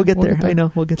get there. We'll get there. I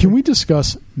know we'll get there. Can we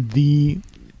discuss the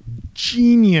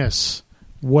genius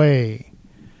way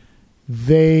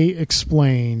they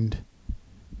explained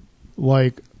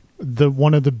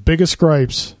one of the biggest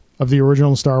gripes of the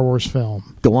original Star Wars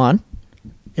film? Go on.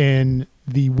 And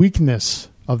the weakness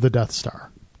of the Death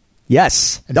Star.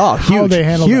 Yes. And huge. They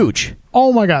huge. That.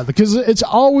 Oh my God! Because that's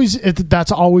always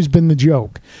been the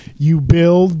joke. You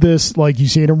build this, like you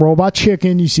see it in Robot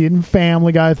Chicken, you see it in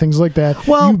Family Guy, things like that.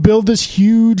 Well, you build this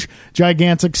huge,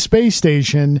 gigantic space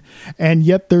station, and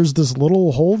yet there's this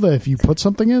little hole that if you put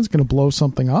something in, it's going to blow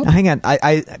something up. Hang on,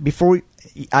 I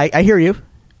hear you,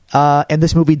 and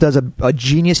this movie does a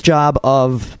genius job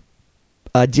of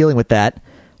dealing with that.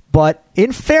 But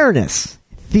in fairness,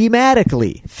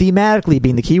 thematically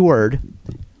being the key word.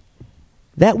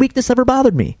 That weakness never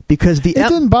bothered me because it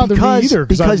didn't bother me either.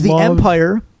 Because the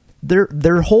Empire,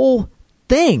 their whole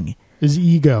thing is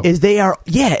ego. Is they are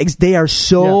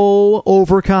so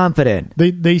overconfident.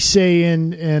 They say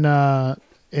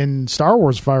in Star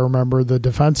Wars, if I remember, the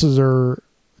defenses are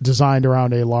designed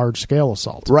around a large scale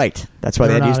assault. Right. That's why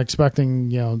they're not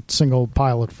expecting single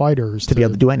pilot fighters to be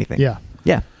able to do anything. Yeah.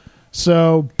 Yeah.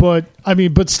 So, but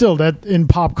still, that in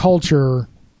pop culture.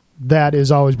 That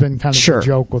has always been kind of a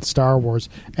joke with Star Wars.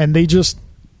 And they just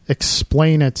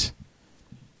explain it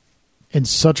in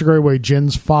such a great way.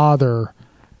 Jin's father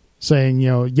saying,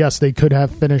 yes, they could have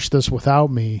finished this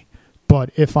without me, but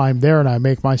if I'm there and I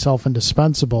make myself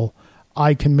indispensable,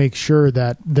 I can make sure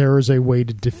that there is a way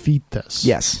to defeat this.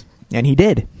 Yes. And he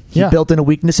did. He built in a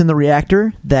weakness in the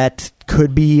reactor that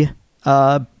could be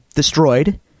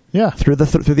destroyed through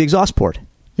the exhaust port.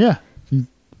 Yeah. You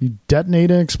detonate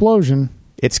an explosion.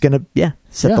 It's going to,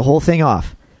 set the whole thing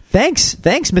off. Thanks,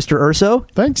 Mr. Urso.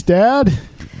 Thanks, Dad.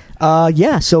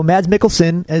 So Mads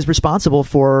Mikkelsen is responsible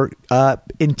for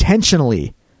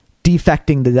intentionally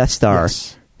defecting the Death Star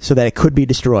so that it could be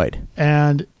destroyed.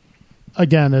 And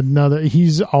again,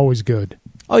 he's always good.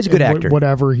 Always a good actor.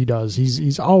 Whatever he does,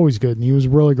 he's always good. And he was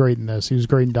really great in this. He was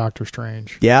great in Doctor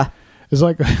Strange. Yeah. It's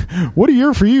like, what a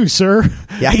year for you, sir.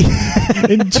 Yeah.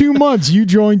 In 2 months, you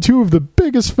joined two of the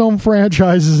biggest film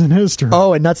franchises in history.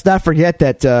 Oh, and let's not forget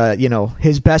that,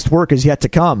 his best work is yet to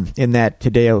come in that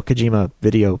Hideo Kojima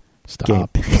video game.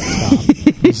 Stop.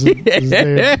 This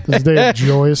is Dave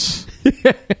Joyce.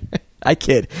 I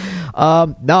kid.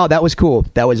 No, that was cool.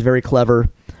 That was very clever.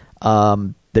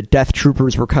 The Death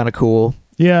Troopers were kind of cool.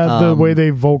 Yeah, the way they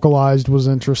vocalized was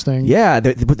interesting. Yeah,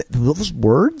 those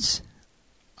words...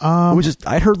 it was just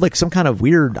I heard like some kind of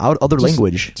weird other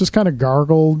language. Just kind of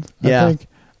gargled, I think.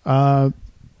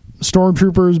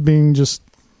 Stormtroopers being just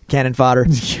cannon fodder.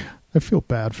 I feel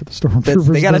bad for the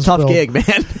Stormtroopers. They got a tough gig,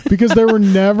 man. Because they were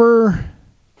never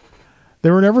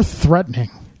threatening.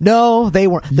 No, they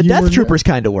weren't. The Death Troopers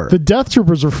kind of were. The Death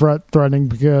Troopers were threatening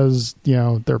because,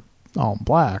 they're all in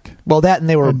black. Well, that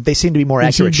and they seem to be more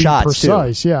accurate shots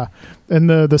precise, too. Yeah. And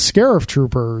the Scarif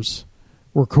Troopers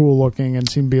were cool looking and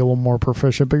seemed to be a little more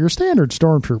proficient, but your standard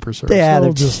stormtroopers are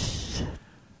they're just.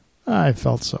 I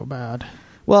felt so bad.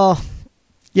 Well,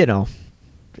 the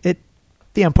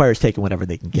Empire's taking whatever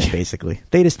they can get. Basically,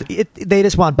 they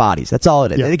just want bodies. That's all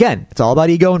it is. Yeah. Again, it's all about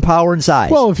ego and power and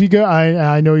size. Well, if you go,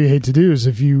 I know you hate to do is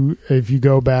if you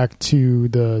go back to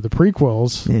the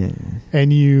prequels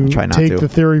and you take the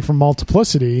theory from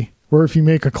multiplicity. Or if you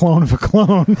make a clone of a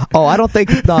clone. Oh, I don't think.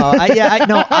 No,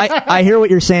 I hear what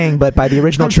you're saying, but by the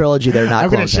original trilogy, they're not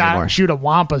clones anymore. Shoot a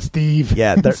Wampa, Steve.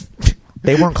 Yeah,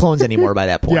 they weren't clones anymore by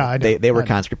that point. Yeah, I know. They were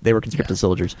conscripted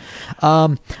soldiers.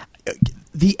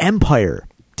 The Empire,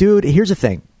 dude. Here's the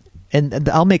thing, and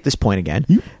I'll make this point again.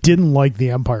 You didn't like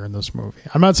the Empire in this movie.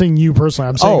 I'm not saying you personally.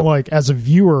 I'm saying like as a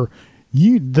viewer.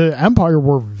 The Empire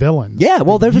were villains. Yeah,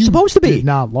 well, they're supposed to be. Did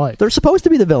not like. They're supposed to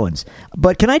be the villains.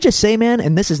 But can I just say, man,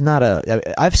 and this is not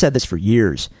I've said this for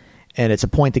years, and it's a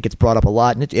point that gets brought up a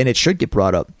lot, and it should get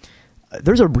brought up.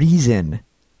 There's a reason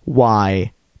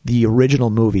why the original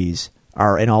movies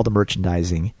are in all the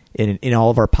merchandising, in all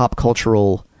of our pop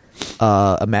cultural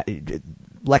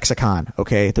lexicon,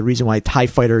 okay? The reason why TIE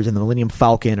Fighters and the Millennium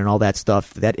Falcon and all that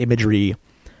stuff, that imagery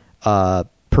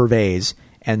purveys,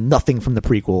 and nothing from the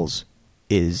prequels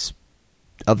is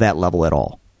of that level at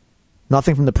all.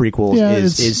 Nothing from the prequels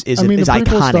is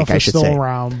iconic, I should say.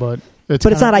 Around, but it's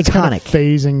not iconic. Kind of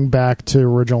phasing back to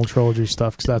original trilogy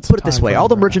stuff because that's put it this way: all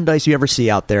the merchandise you ever see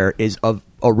out there is of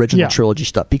original trilogy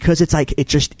stuff because it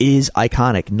just is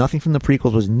iconic. Nothing from the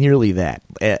prequels was nearly that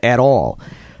at all.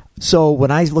 So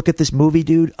when I look at this movie,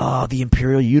 dude, the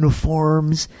Imperial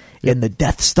uniforms and the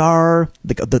Death Star,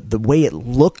 the way it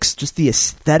looks, just the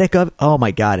aesthetic of it, oh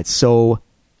my god, it's so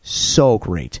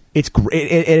great. It's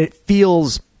great. It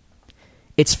feels,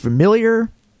 it's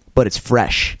familiar, but it's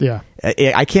fresh. Yeah,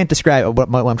 I can't describe what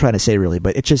I'm trying to say really,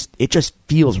 but it just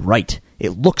feels right.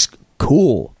 It looks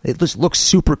cool. It just looks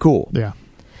super cool. Yeah.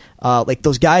 Like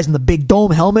those guys in the big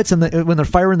dome helmets and when they're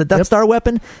firing the Death Star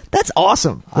weapon, that's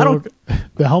awesome.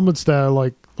 The helmets that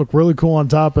look really cool on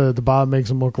top, at the bottom makes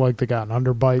them look like they got an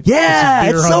underbite. Yeah,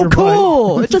 it's so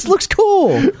cool. It just looks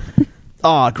cool.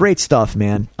 Oh, great stuff,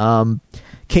 man.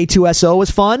 K2SO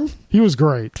was fun. He was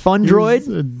great. Fun droid.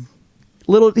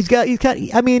 He's got.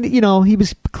 I mean, he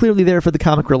was clearly there for the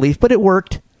comic relief, but it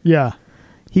worked. Yeah,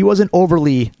 he wasn't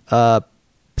overly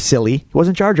silly. He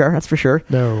wasn't Jar Jar, that's for sure.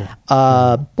 No.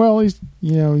 Well, he's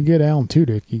you get Alan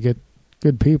Tudyk, you get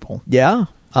good people. Yeah.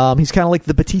 He's kind of like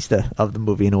the Batista of the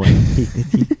movie in a way.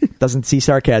 He doesn't see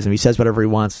sarcasm. He says whatever he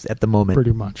wants at the moment.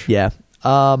 Pretty much. Yeah.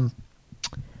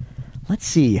 Let's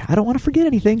see. I don't want to forget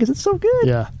anything because it's so good.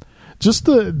 Yeah. Just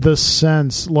the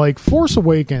sense, like Force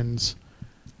Awakens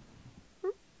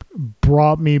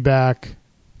brought me back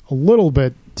a little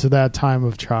bit to that time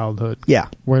of childhood. Yeah.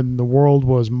 When the world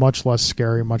was much less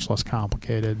scary, much less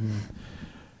complicated.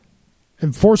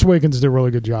 And Force Awakens did a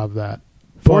really good job of that.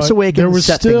 Force Awakens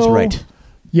set things right.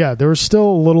 Yeah, there was still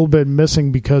a little bit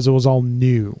missing because it was all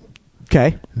new.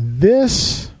 Okay.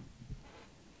 This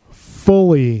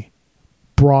fully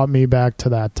brought me back to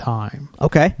that time.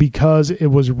 Okay. Because it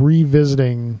was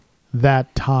revisiting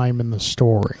that time in the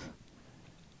story.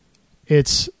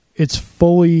 It's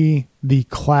fully the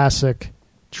classic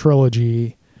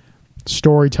trilogy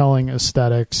storytelling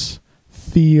aesthetics,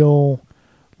 feel,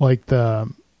 like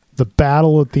the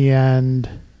battle at the end.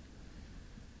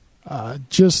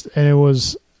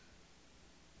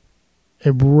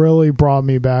 It really brought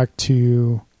me back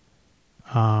to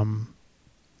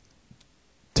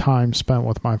time spent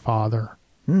with my father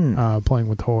playing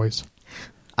with toys.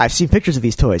 I've seen pictures of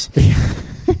these toys.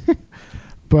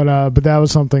 But that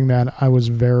was something that I was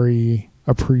very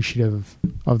appreciative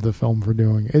of the film for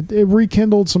doing. It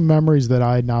rekindled some memories that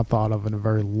I had not thought of in a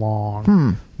very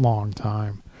long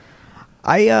time.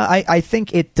 I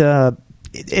think there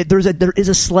is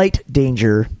a slight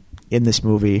danger in this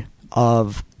movie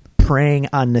of preying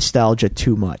on nostalgia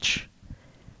too much.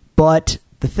 But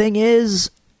the thing is,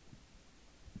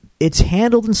 it's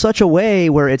handled in such a way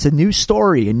where it's a new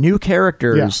story and new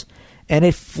characters, and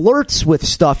it flirts with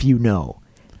stuff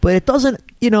but it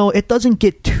doesn't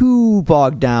get too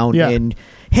bogged down in,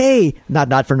 hey,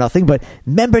 not for nothing, but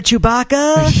remember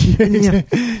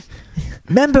Chewbacca?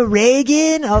 Remember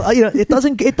Reagan? It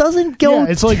doesn't go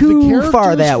it's like too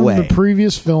far that from way. The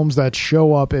previous films that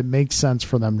show up, it makes sense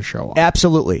for them to show up.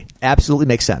 Absolutely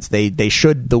makes sense. They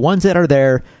should, the ones that are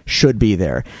there should be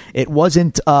there. It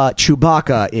wasn't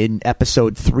Chewbacca in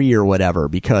Episode 3 or whatever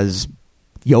because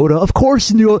Yoda, of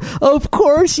course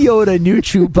Yoda knew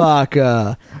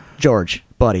Chewbacca. George,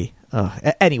 buddy.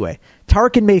 Anyway,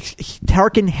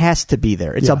 Tarkin has to be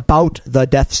there. It's about the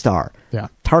Death Star. Yeah.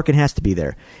 Tarkin has to be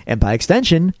there. And by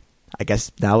extension, I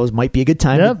guess now might be a good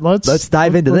time. Yeah, let's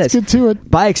dive into this. Let's get to it.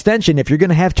 By extension, if you're going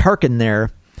to have Tarkin there,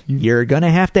 you're going to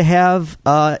have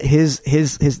his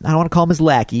I don't want to call him his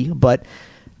lackey, but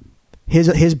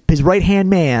his right hand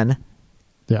man,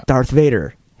 Darth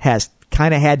Vader, has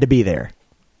kind of had to be there.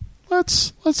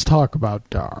 Let's talk about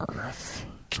Darth,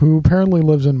 who apparently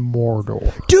lives in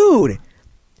Mordor. Dude,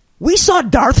 we saw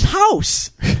Darth's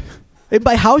house. And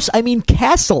by house, I mean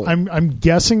castle. I'm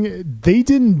guessing they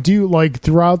didn't do, like,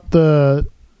 throughout the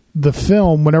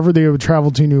film, whenever they would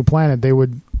travel to a new planet, they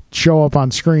would show up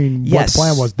on screen what the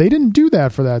plan was. They didn't do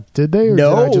that for that, did they? Or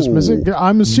no. Did I just miss it?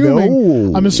 I'm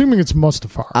assuming it's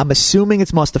Mustafar. I'm assuming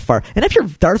it's Mustafar. And if you're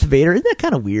Darth Vader, isn't that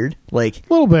kind of weird? Like, a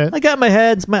little bit. I got my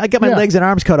legs and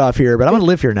arms cut off here, but I'm going to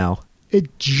live here now.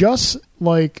 It just,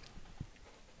 like,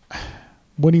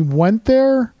 when he went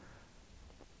there,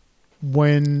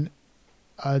 when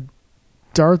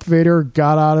Darth Vader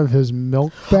got out of his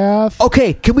milk bath.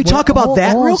 Okay, can we talk about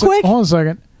that real quick? Hold on a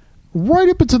second. Right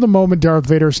up until the moment Darth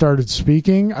Vader started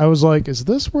speaking, I was like, is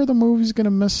this where the movie's going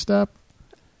to misstep?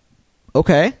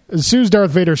 Okay. As soon as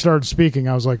Darth Vader started speaking,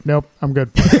 I was like, nope, I'm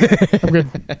good. I'm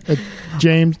good.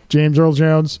 James Earl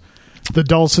Jones, the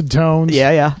dulcet tones.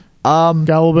 Yeah. Got a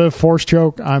little bit of force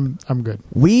choke. I'm good.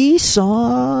 We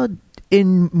saw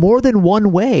in more than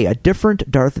one way a different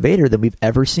Darth Vader than we've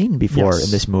ever seen before in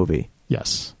this movie.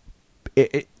 Yes.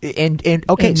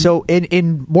 So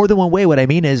in more than one way, what I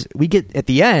mean is we get at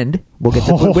the end,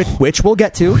 which we'll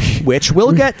get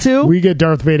to. We get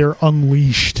Darth Vader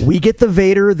unleashed. We get the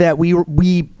Vader that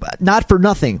we not for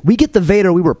nothing. We get the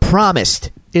Vader we were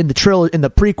promised in the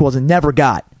prequels and never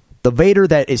got. The Vader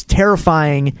that is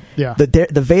terrifying. Yeah.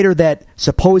 The Vader that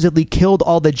supposedly killed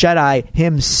all the Jedi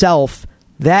himself.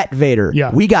 That Vader.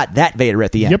 Yeah. We got that Vader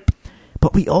at the end. Yep.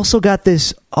 But we also got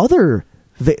this other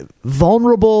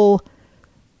vulnerable.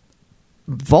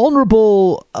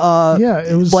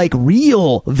 It was like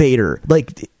real Vader,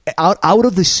 like out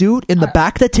of the suit in the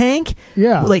back of the tank.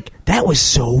 Yeah, like that was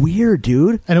so weird,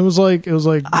 dude. And it was like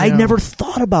I never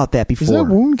thought about that before. Is that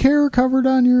wound care covered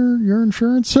on your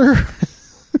insurance, sir?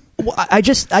 Well, I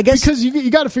guess because you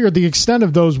got to figure the extent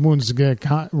of those wounds is going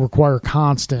to require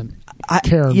constant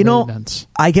care and maintenance.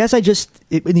 I guess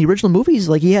in the original movies,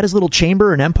 like he had his little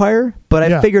chamber in Empire, but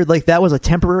I figured like that was a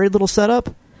temporary little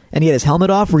setup. And he had his helmet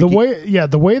off. The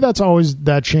way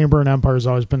that chamber in Empire has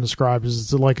always been described is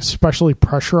it's like especially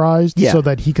pressurized so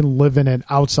that he can live in it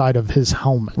outside of his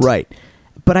helmet. Right.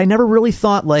 But I never really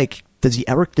thought, like, does he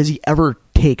ever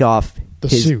take off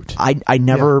his suit? I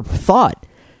never thought.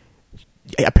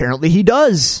 Apparently he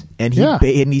does, and he's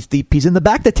in the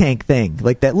back the tank thing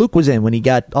like that Luke was in when he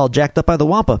got all jacked up by the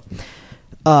Wampa.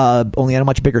 Only on a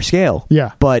much bigger scale.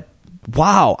 Yeah. But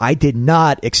wow, I did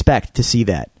not expect to see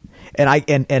that. And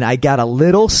I got a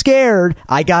little scared.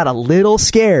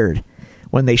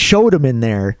 When they showed him in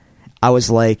there. I was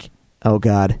like, oh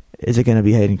God, is it going to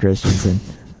be Hayden Christensen?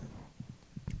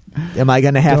 Am I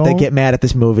going to have to get mad at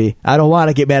this movie? I don't want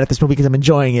to get mad at this movie because I'm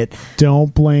enjoying it.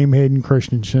 Don't blame Hayden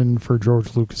Christensen for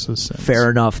George Lucas's sins. Fair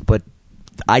enough, but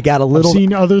I got a little... I've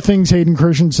seen other things Hayden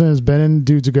Christensen has been in.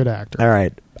 Dude's a good actor. All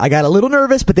right. I got a little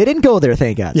nervous, but they didn't go there,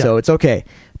 thank God. Yeah. So it's okay.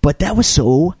 But that was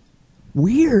so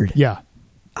weird. Yeah.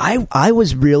 I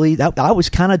was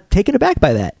kind of taken aback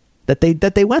by that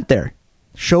they went there,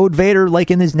 showed Vader like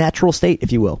in his natural state,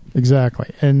 if you will. Exactly,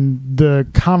 and the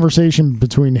conversation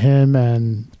between him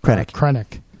and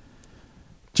Krennic,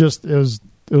 just it was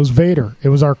Vader. It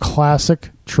was our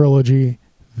classic trilogy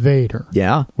Vader.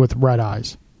 Yeah, with red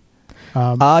eyes.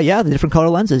 The different color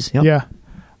lenses. Yep. Yeah,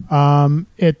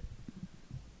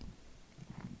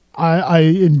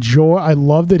 I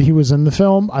love that he was in the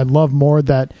film. I love more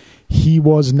that he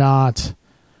was not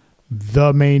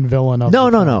the main villain of the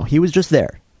film. No. He was just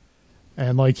there.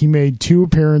 And, like, he made 2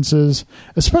 appearances,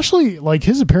 especially, like,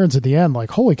 his appearance at the end.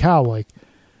 Like, holy cow, like,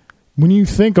 when you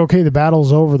think, okay, the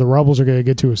battle's over, the rebels are going to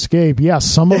get to escape. Yeah,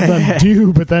 some of them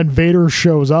do, but then Vader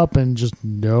shows up and just,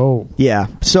 no. Yeah.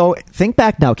 So, think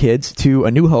back now, kids, to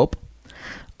A New Hope.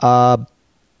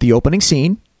 The opening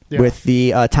scene with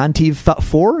the Tantive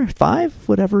 5,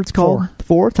 whatever it's called.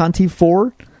 4, Tantive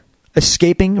 4.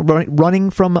 Escaping,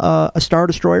 running from a Star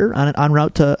Destroyer en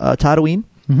route to Tatooine.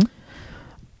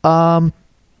 Mm-hmm.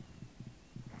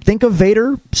 Think of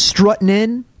Vader strutting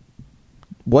in.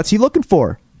 What's he looking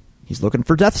for? He's looking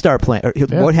for Death Star plan.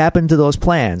 What happened to those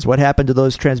plans? What happened to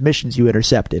those transmissions you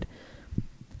intercepted?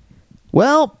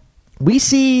 Well, we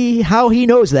see how he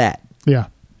knows that. Yeah.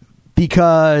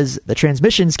 Because the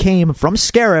transmissions came from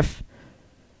Scarif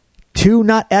to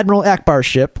not Admiral Akbar's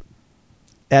ship,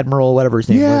 Admiral, whatever his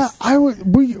name Yeah, was. I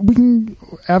would. We can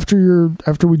after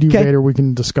we do Okay. Vader, we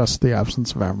can discuss the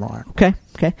absence of Admiral Akbar.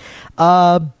 Okay.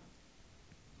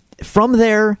 From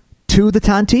there to the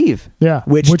Tantive. Yeah,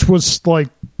 Which was like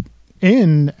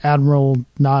in Admiral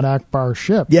not Akbar's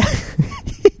ship. Yeah.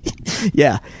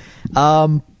 Yeah.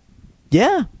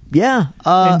 Yeah.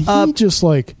 And he just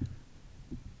like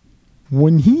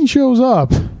when he shows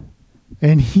up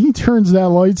and he turns that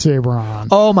lightsaber on.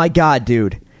 Oh my God,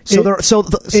 dude. So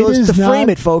to frame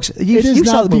it, folks, you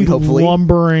saw the movie, hopefully.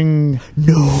 Lumbering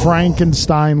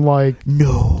Frankenstein-like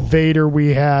Vader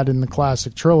we had in the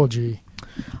classic trilogy.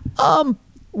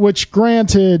 Which,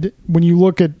 granted, when you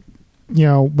look at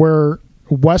where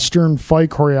Western fight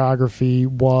choreography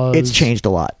was, it's changed a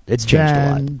lot. It's changed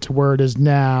a lot to where it is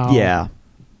now. Yeah.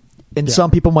 And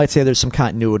some people might say there's some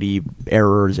continuity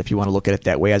errors if you want to look at it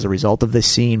that way as a result of this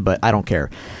scene, but I don't care.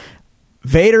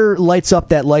 Vader lights up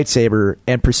that lightsaber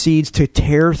and proceeds to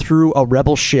tear through a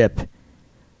rebel ship,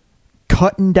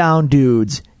 cutting down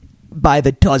dudes by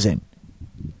the dozen.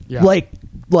 Yeah.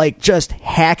 Like just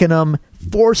hacking them,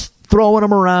 force throwing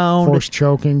them around. Force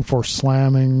choking, force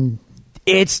slamming.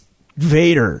 It's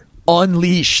Vader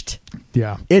unleashed.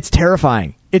 Yeah. It's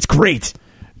terrifying. It's great.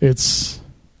 It's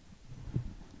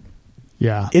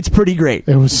pretty great.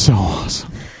 It was so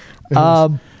awesome.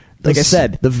 Like I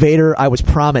said, the Vader I was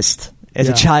promised as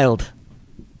a child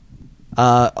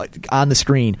on the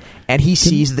screen, and he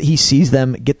sees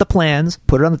them get the plans,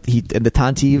 put it on and the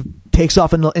Tantive takes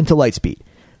off into light speed.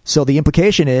 So the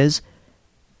implication is,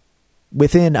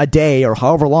 within a day or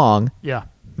however long,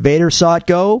 Vader saw it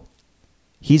go.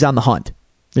 He's on the hunt.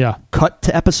 Yeah. Cut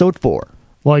to episode 4.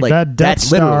 Like that Death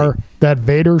Star that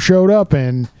Vader showed up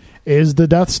in is the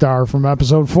Death Star from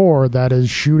episode 4 that is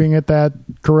shooting at that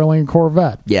Corellian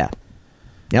Corvette. Yeah.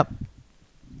 Yep.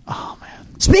 Oh,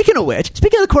 man. Speaking of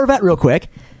the Corvette real quick,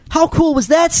 how cool was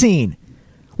that scene?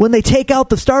 When they take out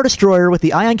the Star Destroyer with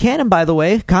the ion cannon, by the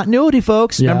way. Continuity,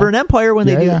 folks. Yeah. Remember in Empire when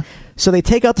they do that? So they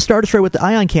take out the Star Destroyer with the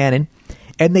ion cannon,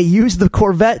 and they use the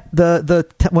Corvette,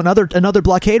 another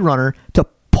blockade runner, to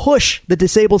push the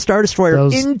disabled Star Destroyer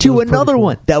into another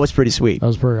one. That was pretty sweet. That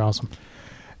was pretty awesome.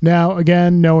 Now,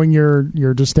 again, knowing your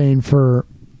disdain for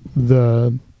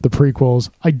the prequels,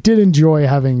 I did enjoy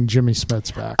having Jimmy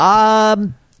Smits back.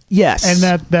 Yes.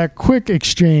 And that quick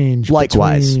exchange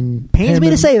likewise. Pains me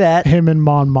to say that. Him and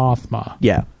Mon Mothma.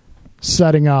 Yeah.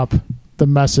 Setting up the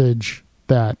message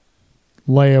that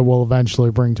Leia will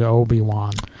eventually bring to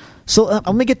Obi-Wan. So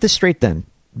let me get this straight then.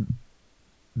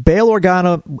 Bail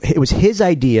Organa, it was his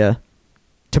idea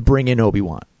to bring in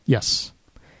Obi-Wan. Yes.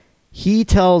 He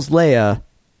tells Leia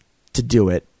to do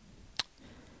it.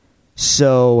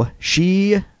 So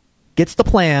she gets the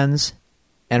plans,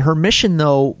 and her mission,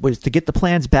 though, was to get the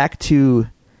plans back to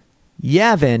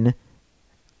Yavin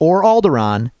or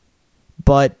Alderaan,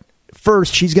 but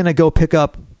first she's going to go pick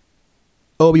up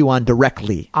Obi-Wan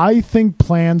directly. I think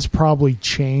plans probably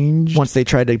changed once they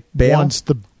tried to bail? Once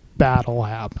the battle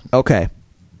happened. Okay.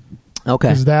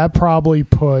 Because that probably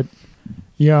put,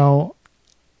 I'm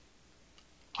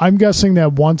guessing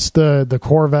that once the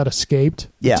Corvette escaped,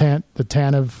 the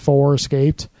Tantive 4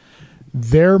 escaped,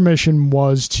 their mission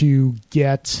was to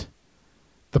get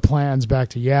the plans back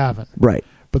to Yavin. Right.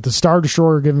 But the Star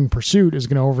Destroyer giving pursuit is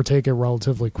going to overtake it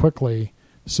relatively quickly.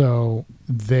 So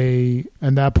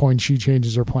at that point, she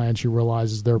changes her plan. She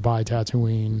realizes they're by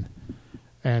Tatooine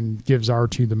and gives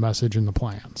R2 the message and the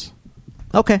plans.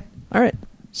 Okay. All right.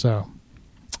 So.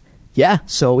 Yeah.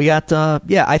 So we got,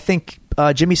 I think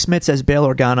Jimmy Smits as Bail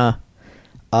Organa,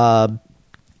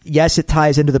 yes, it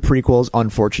ties into the prequels,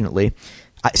 unfortunately.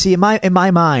 In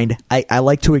my mind, I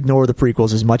like to ignore the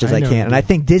prequels as much as I can, and I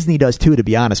think Disney does too, to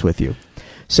be honest with you.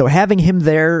 So having him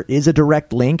there is a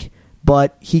direct link,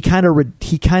 but he kind of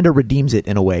redeems it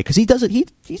in a way because he does it. He's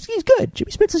good.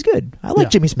 Jimmy Smits is good. I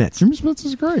like Jimmy Smits. Jimmy Smits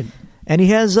is great, and he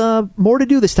has more to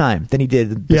do this time than he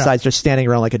did besides just standing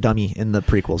around like a dummy in the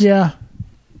prequels. Yeah.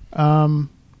 I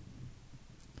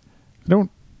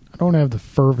don't have the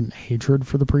fervent hatred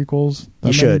for the prequels.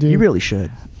 You should. You really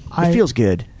should. It feels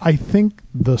good. I think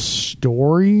the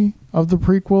story of the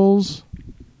prequels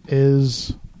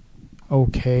is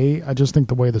okay. I just think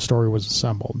the way the story was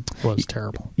assembled was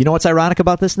terrible. You know what's ironic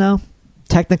about this now?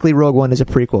 Technically, Rogue One is a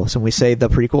prequel. So when we say the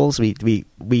prequels,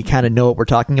 we kind of know what we're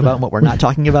talking about and what we're not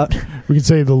talking about. We could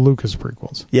say the Lucas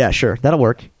prequels. Yeah, sure. That'll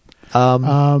work.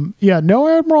 No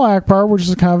Admiral Akbar, which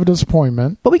is kind of a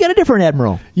disappointment. But we got a different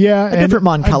Admiral. Yeah. A different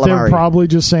Mon Calamari. They're probably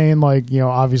just saying,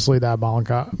 obviously that Mon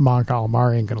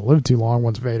Calamari ain't going to live too long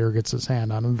once Vader gets his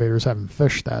hand on him. Vader's having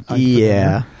fish that night.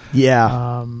 Yeah.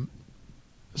 Yeah.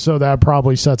 So that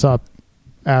probably sets up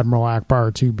Admiral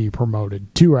Akbar to be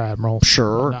promoted to Admiral.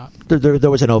 Sure. There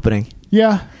was an opening.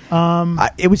 Yeah.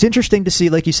 It was interesting to see,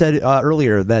 like you said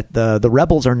earlier, that the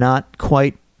rebels are not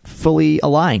quite fully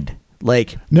aligned.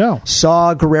 Like, no.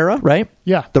 Saw Gerrera, right?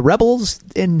 Yeah. The rebels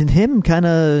and him kind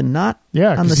of not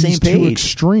on the same page. Too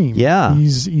extreme. Yeah.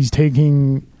 He's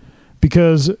taking,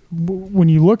 because when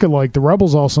you look at, like, the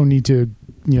rebels also need to,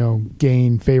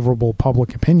 gain favorable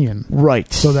public opinion.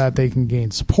 Right. So that they can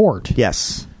gain support.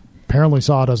 Yes. Apparently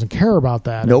Saw doesn't care about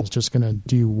that. Nope. He's just going to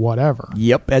do whatever.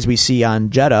 Yep. As we see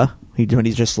on Jeddah,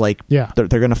 he's just like, yeah. They're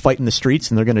going to fight in the streets,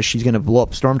 and she's going to blow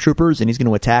up stormtroopers, and he's going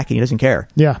to attack, and he doesn't care.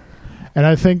 Yeah. And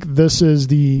I think this is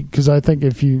because I think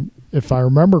if I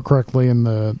remember correctly in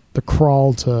the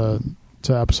crawl to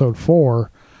episode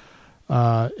 4,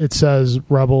 it says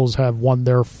rebels have won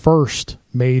their first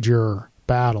major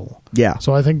battle. Yeah.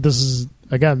 So I think this is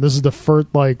the first,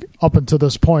 like, up until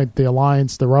this point, the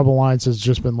Rebel Alliance has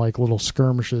just been like little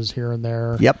skirmishes here and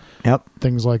there. Yep.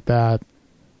 Things like that.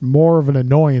 More of an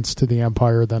annoyance to the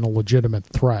Empire than a legitimate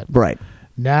threat. Right.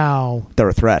 Now they're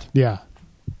a threat. Yeah.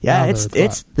 Yeah,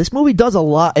 it's this movie does a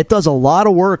lot. It does a lot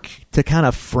of work to kind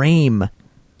of frame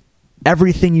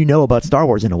everything you know about Star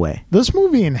Wars in a way. This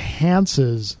movie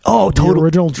enhances the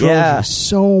original trilogy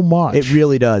so much. It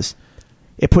really does.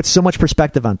 It puts so much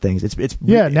perspective on things. It's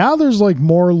now there's like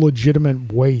more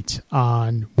legitimate weight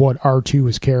on what R2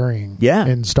 is carrying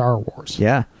in Star Wars.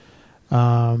 Yeah.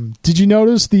 Did you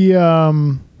notice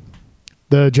the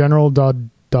General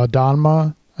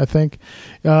Dodonma? I think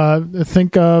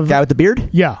of guy with the beard.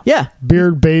 Yeah,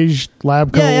 beard, beige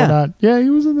lab coat, whatnot. Yeah, he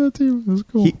was in that too. It was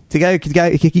cool. The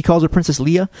guy he calls her Princess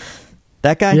Leia.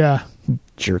 That guy. Yeah,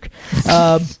 jerk.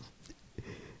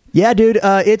 Yeah, dude.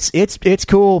 It's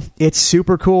cool. It's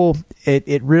super cool.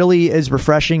 It really is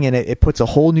refreshing, and it puts a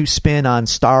whole new spin on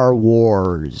Star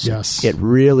Wars. Yes, it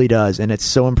really does, and it's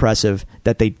so impressive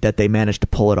that they managed to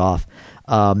pull it off.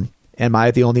 Am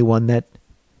I the only one that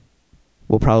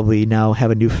will probably now have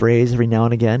a new phrase every now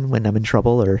and again when I'm in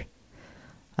trouble, or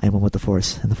I am one with the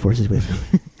Force, and the Force is with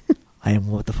me. I am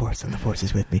one with the Force, and the Force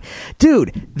is with me.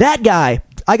 Dude, that guy,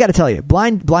 I got to tell you,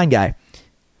 blind guy.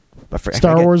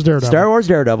 Star Wars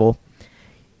Daredevil.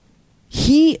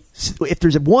 If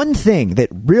there's one thing that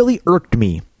really irked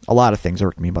me, a lot of things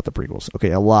irked me about the prequels.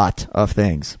 Okay, a lot of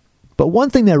things. But one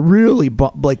thing that really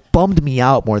bummed me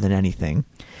out more than anything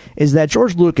is that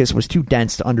George Lucas was too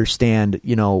dense to understand,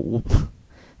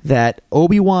 that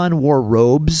Obi-Wan wore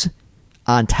robes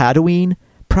on Tatooine,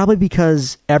 probably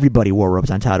because everybody wore robes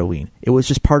on Tatooine. It was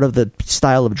just part of the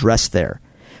style of dress there.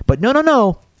 But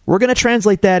no. We're going to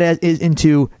translate that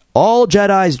into all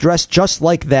Jedis dress just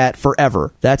like that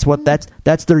forever. That's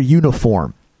their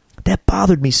uniform. That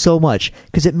bothered me so much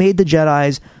because it made the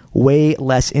Jedis way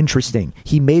less interesting.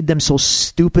 He made them so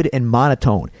stupid and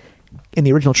monotone. In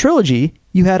the original trilogy,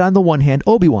 you had on the one hand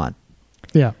Obi-Wan.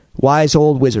 Yeah. Wise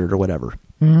old wizard or whatever.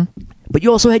 Mm-hmm. But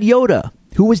you also had Yoda,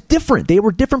 who was different. They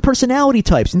were different personality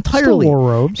types entirely. Still wore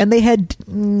robes. And they had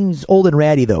old and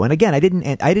ratty though. And again, I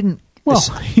didn't. Well,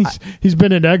 he's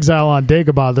been in exile on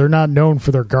Dagobah. They're not known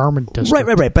for their garment district.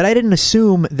 Right. But I didn't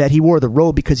assume that he wore the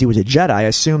robe because he was a Jedi. I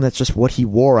assumed that's just what he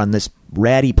wore on this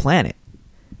ratty planet.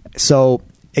 So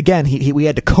again, we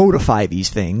had to codify these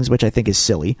things, which I think is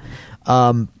silly.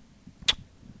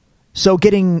 So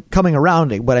coming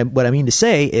around, what I mean to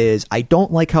say is I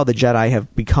don't like how the Jedi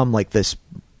have become like this.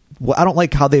 I don't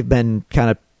like how they've been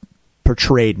kind of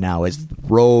portrayed now as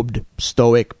robed,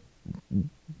 stoic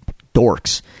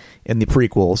dorks in the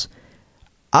prequels.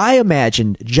 I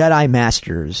imagined Jedi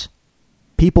Masters,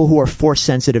 people who are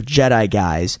Force-sensitive Jedi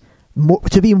guys,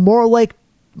 to be more like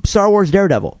Star Wars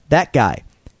Daredevil, that guy.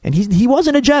 And he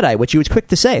wasn't a Jedi, which he was quick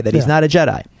to say, that he's not a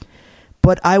Jedi.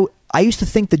 But I used to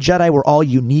think the Jedi were all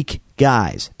unique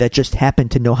guys that just happened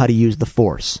to know how to use the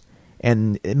Force.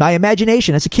 And in my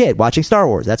imagination as a kid watching Star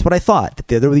Wars, that's what I thought. That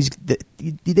there were they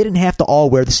didn't have to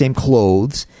all wear the same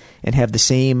clothes and have the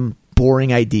same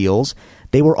boring ideals.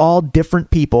 They were all different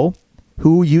people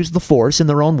who used the Force in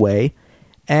their own way,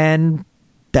 and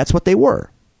that's what they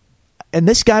were. And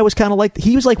this guy was kind of like,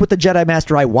 he was like what the Jedi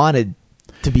Master I wanted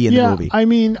to be in the movie. I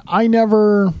mean, I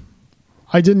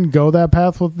didn't go that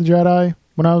path with the Jedi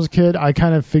when I was a kid. I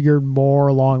kind of figured more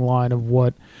along the line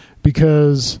of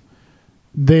because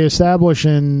they establish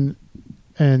in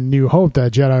New Hope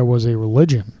that Jedi was a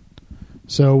religion.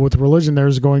 So with religion,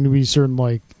 there's going to be certain,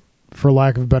 like, for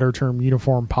lack of a better term,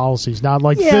 uniform policies. Not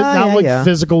like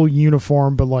physical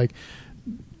uniform, but like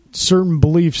certain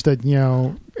beliefs that,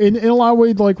 in a lot of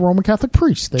ways, like Roman Catholic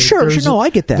priests. I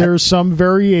get that. There's some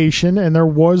variation, and there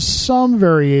was some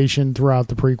variation throughout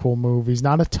the prequel movies,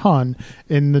 not a ton,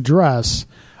 in the dress.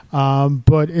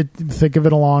 But think of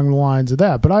it along the lines of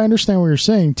that. But I understand what you're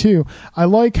saying too. I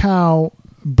like how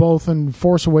both in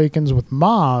Force Awakens with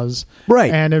Maz,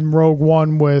 right, and in Rogue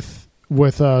One with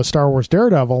Star Wars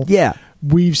Daredevil, yeah,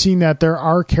 we've seen that there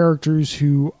are characters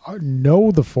who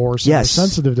know the Force, and are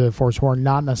sensitive to the Force, who are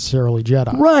not necessarily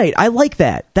Jedi. Right, I like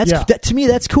that. That to me,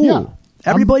 that's cool. Yeah.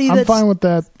 Everybody, I'm fine with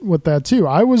that too.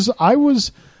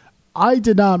 I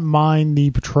did not mind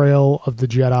the portrayal of the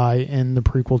Jedi in the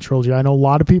prequel trilogy. I know a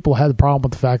lot of people had the problem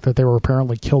with the fact that they were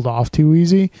apparently killed off too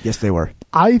easy. Yes, they were.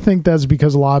 I think that's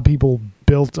because a lot of people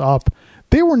built up.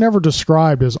 They were never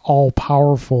described as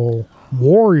all-powerful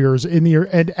warriors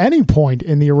at any point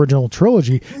in the original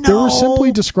trilogy. No. They were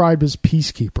simply described as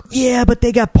peacekeepers. Yeah, but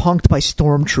they got punked by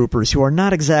stormtroopers who are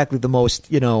not exactly the most,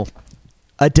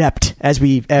 adept as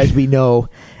we know.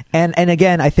 And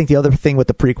again, I think the other thing with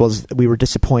the prequels, we were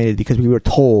disappointed because we were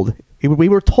told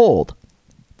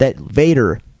that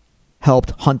Vader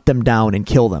helped hunt them down and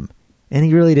kill them, and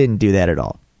he really didn't do that at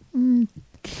all.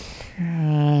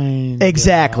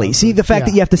 Exactly. See, the fact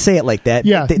that you have to say it like that.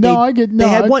 Yeah. I get.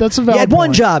 No, that's a valid point. You had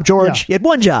one job, George. Yeah. You had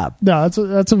one job. No,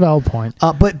 that's a valid point.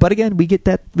 But again, we get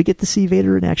to see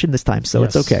Vader in action this time, so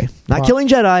yes. it's okay. Not killing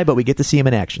Jedi, but we get to see him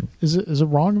in action. Is it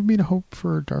wrong of me to hope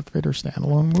for a Darth Vader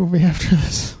standalone movie after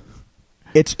this?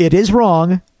 It is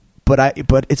wrong, but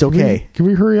it's okay. Can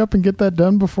we hurry up and get that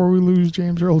done before we lose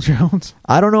James Earl Jones?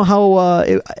 I don't know how.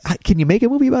 Can you make a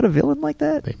movie about a villain like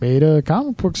that? They made a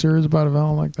comic book series about a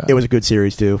villain like that. It was a good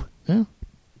series too. Yeah,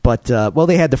 but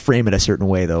they had to frame it a certain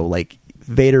way though. Like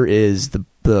Vader is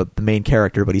the main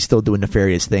character, but he's still doing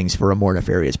nefarious things for a more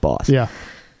nefarious boss.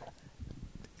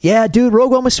 Yeah, dude.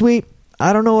 Rogue One was sweet.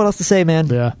 I don't know what else to say, man.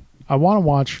 Yeah, I want to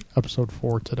watch Episode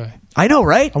 4 today. I know,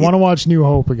 right? I want to watch New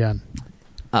Hope again.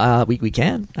 We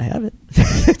can. I have it.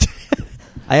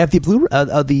 I have the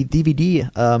the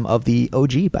DVD of the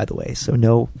OG, by the way. So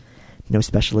no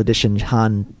special edition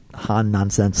Han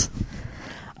nonsense.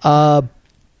 I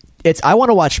want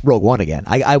to watch Rogue One again.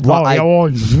 I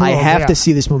have to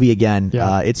see this movie again.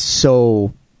 Yeah. It's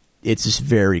just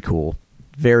very cool,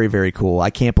 very very cool. I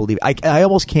can't believe I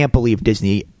almost can't believe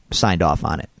Disney signed off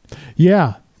on it.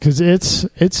 Yeah, because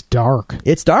it's dark.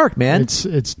 It's dark, man.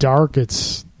 It's dark.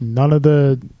 It's none of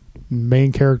the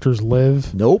main characters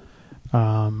live. Nope.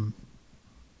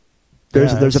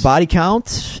 There's a body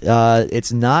count.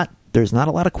 There's not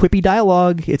a lot of quippy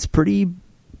dialogue. It's pretty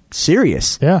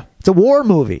serious. Yeah. It's a war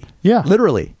movie. Yeah.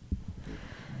 Literally.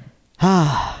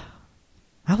 I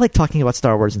like talking about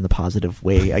Star Wars in the positive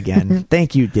way again.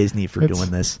 Thank you, Disney, for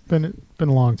doing this. Been a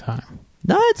long time.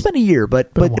 No, it's been a year, but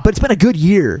it's been a good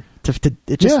year.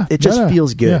 It just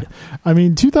feels good. Yeah. I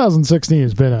mean, 2016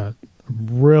 has been a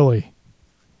really.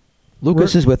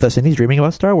 Lucas is with us, and he's dreaming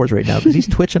about Star Wars right now because he's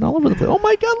twitching all over the place. Oh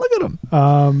my God, look at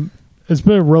him! It's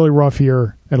been a really rough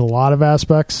year in a lot of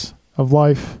aspects of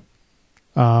life.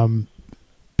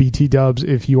 BT dubs,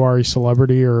 if you are a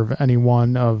celebrity or of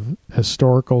anyone of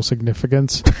historical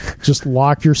significance, just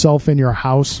lock yourself in your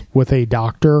house with a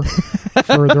doctor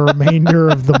for the remainder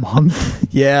of the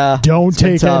month. Yeah. Don't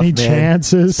take any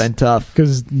chances. It's been tough.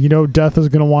 Because, death is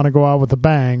going to want to go out with a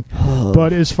bang.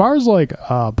 But as far as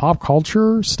pop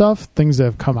culture stuff, things that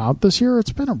have come out this year,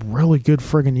 it's been a really good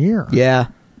friggin' year. Yeah.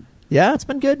 Yeah, it's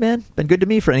been good, man. Been good to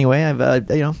me for anyway. I've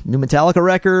new Metallica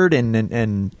record and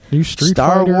new Street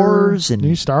Star Fighter, Wars and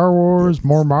new Star Wars,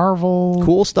 more Marvel.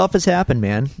 Cool stuff has happened,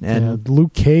 man. And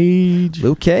Luke Cage,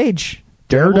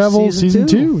 Daredevil season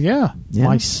 2. Yeah.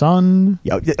 My son.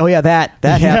 Oh yeah, that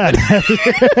happened.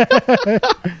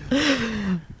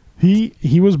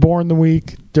 He was born the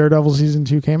week Daredevil season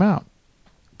 2 came out.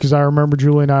 Because I remember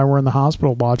Julie and I were in the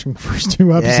hospital watching the first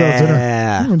 2 episodes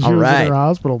when she was in her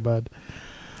hospital bed.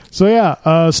 So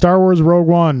yeah, Star Wars Rogue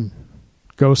One.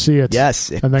 Go see it.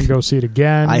 Yes. And then go see it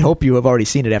again. I hope you have already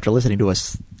seen it after listening to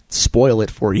us spoil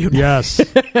it for you. Yes.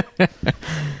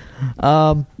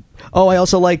 I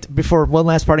also liked, before one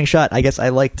last parting shot, I guess I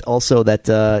liked also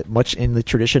that much in the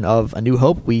tradition of A New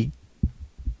Hope, we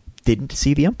didn't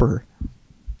see the Emperor.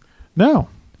 No.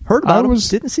 Heard about him,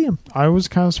 didn't see him. I was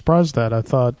kind of surprised that. I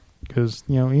thought, because,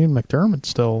 Ian McDermott's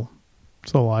still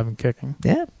alive and kicking.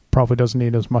 Yeah. Probably doesn't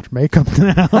need as much makeup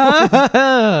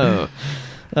now.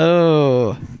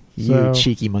 You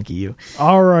cheeky monkey, you.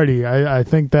 Alrighty, I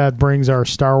think that brings our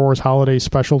Star Wars holiday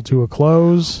special to a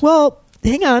close. Well,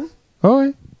 hang on.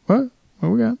 Oh, what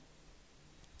we got?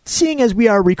 Seeing as we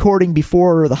are recording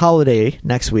before the holiday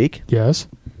next week, yes,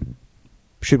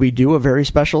 should we do a very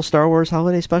special Star Wars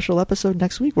holiday special episode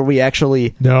next week where we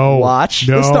actually watch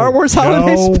the Star Wars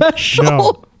holiday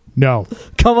special? No.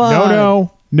 Come on.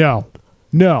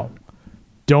 No.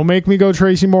 Don't make me go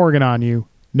Tracy Morgan on you.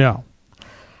 No.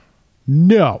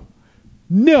 No.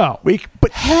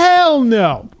 Hell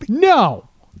no. No.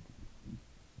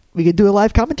 We could do a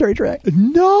live commentary track.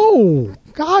 No.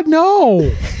 God,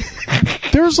 no.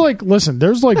 There's like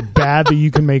bad that you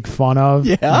can make fun of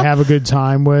and have a good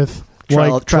time with.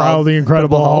 Trial of the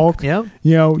Incredible Hulk. Yeah.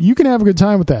 You know, you can have a good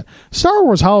time with that. Star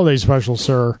Wars Holiday Special,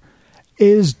 sir,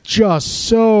 is just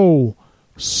so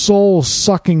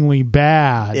soul-suckingly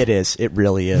bad. It is. It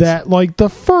really is. That, like, the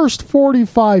first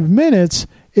 45 minutes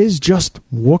is just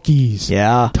Wookiees.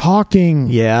 Yeah. Talking.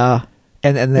 Yeah.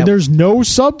 And there's no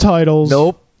subtitles.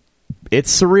 Nope.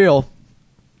 It's surreal.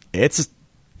 It's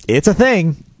a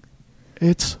thing.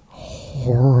 It's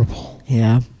horrible.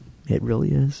 Yeah. It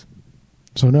really is.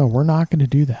 So, no, we're not going to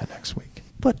do that next week.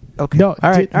 But, okay. No. All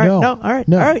right. No. All right.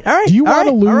 No. All right. Do you want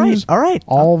to lose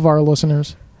all of our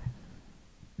listeners?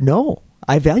 No.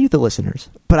 I value the listeners.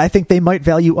 But I think they might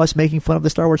value us making fun of the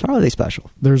Star Wars Holiday Special.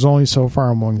 There's only so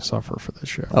far I'm willing to suffer for this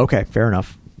show. Okay. Fair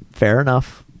enough.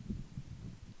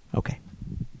 Okay.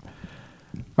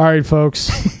 All right,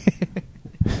 folks.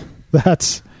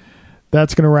 That's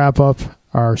going to wrap up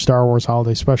our Star Wars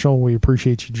Holiday Special. We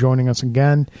appreciate you joining us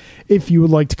again. If you would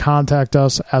like to contact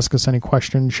us, ask us any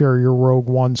questions, share your Rogue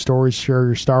One stories, share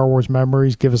your Star Wars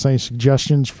memories, give us any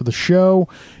suggestions for the show,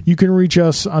 you can reach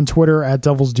us on Twitter at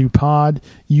Devils Do Pod.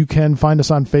 You can find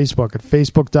us on Facebook at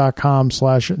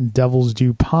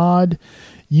facebook.com/devilsdopod.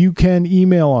 You can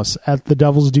email us at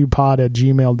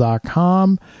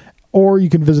thedevilsdopod@gmail.com. Or you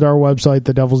can visit our website,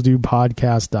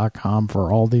 thedevilsdopodcast.com, for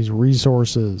all these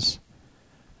resources.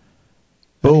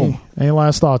 Boom. Any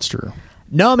last thoughts, Drew?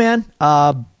 No, man.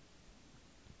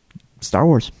 Star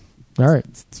Wars. All right.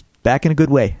 It's back in a good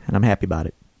way, and I'm happy about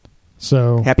it.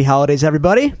 So, happy holidays,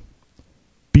 everybody.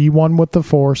 Be one with the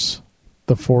Force.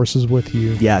 The Force is with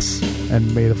you. Yes.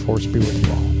 And may the Force be with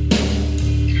you all.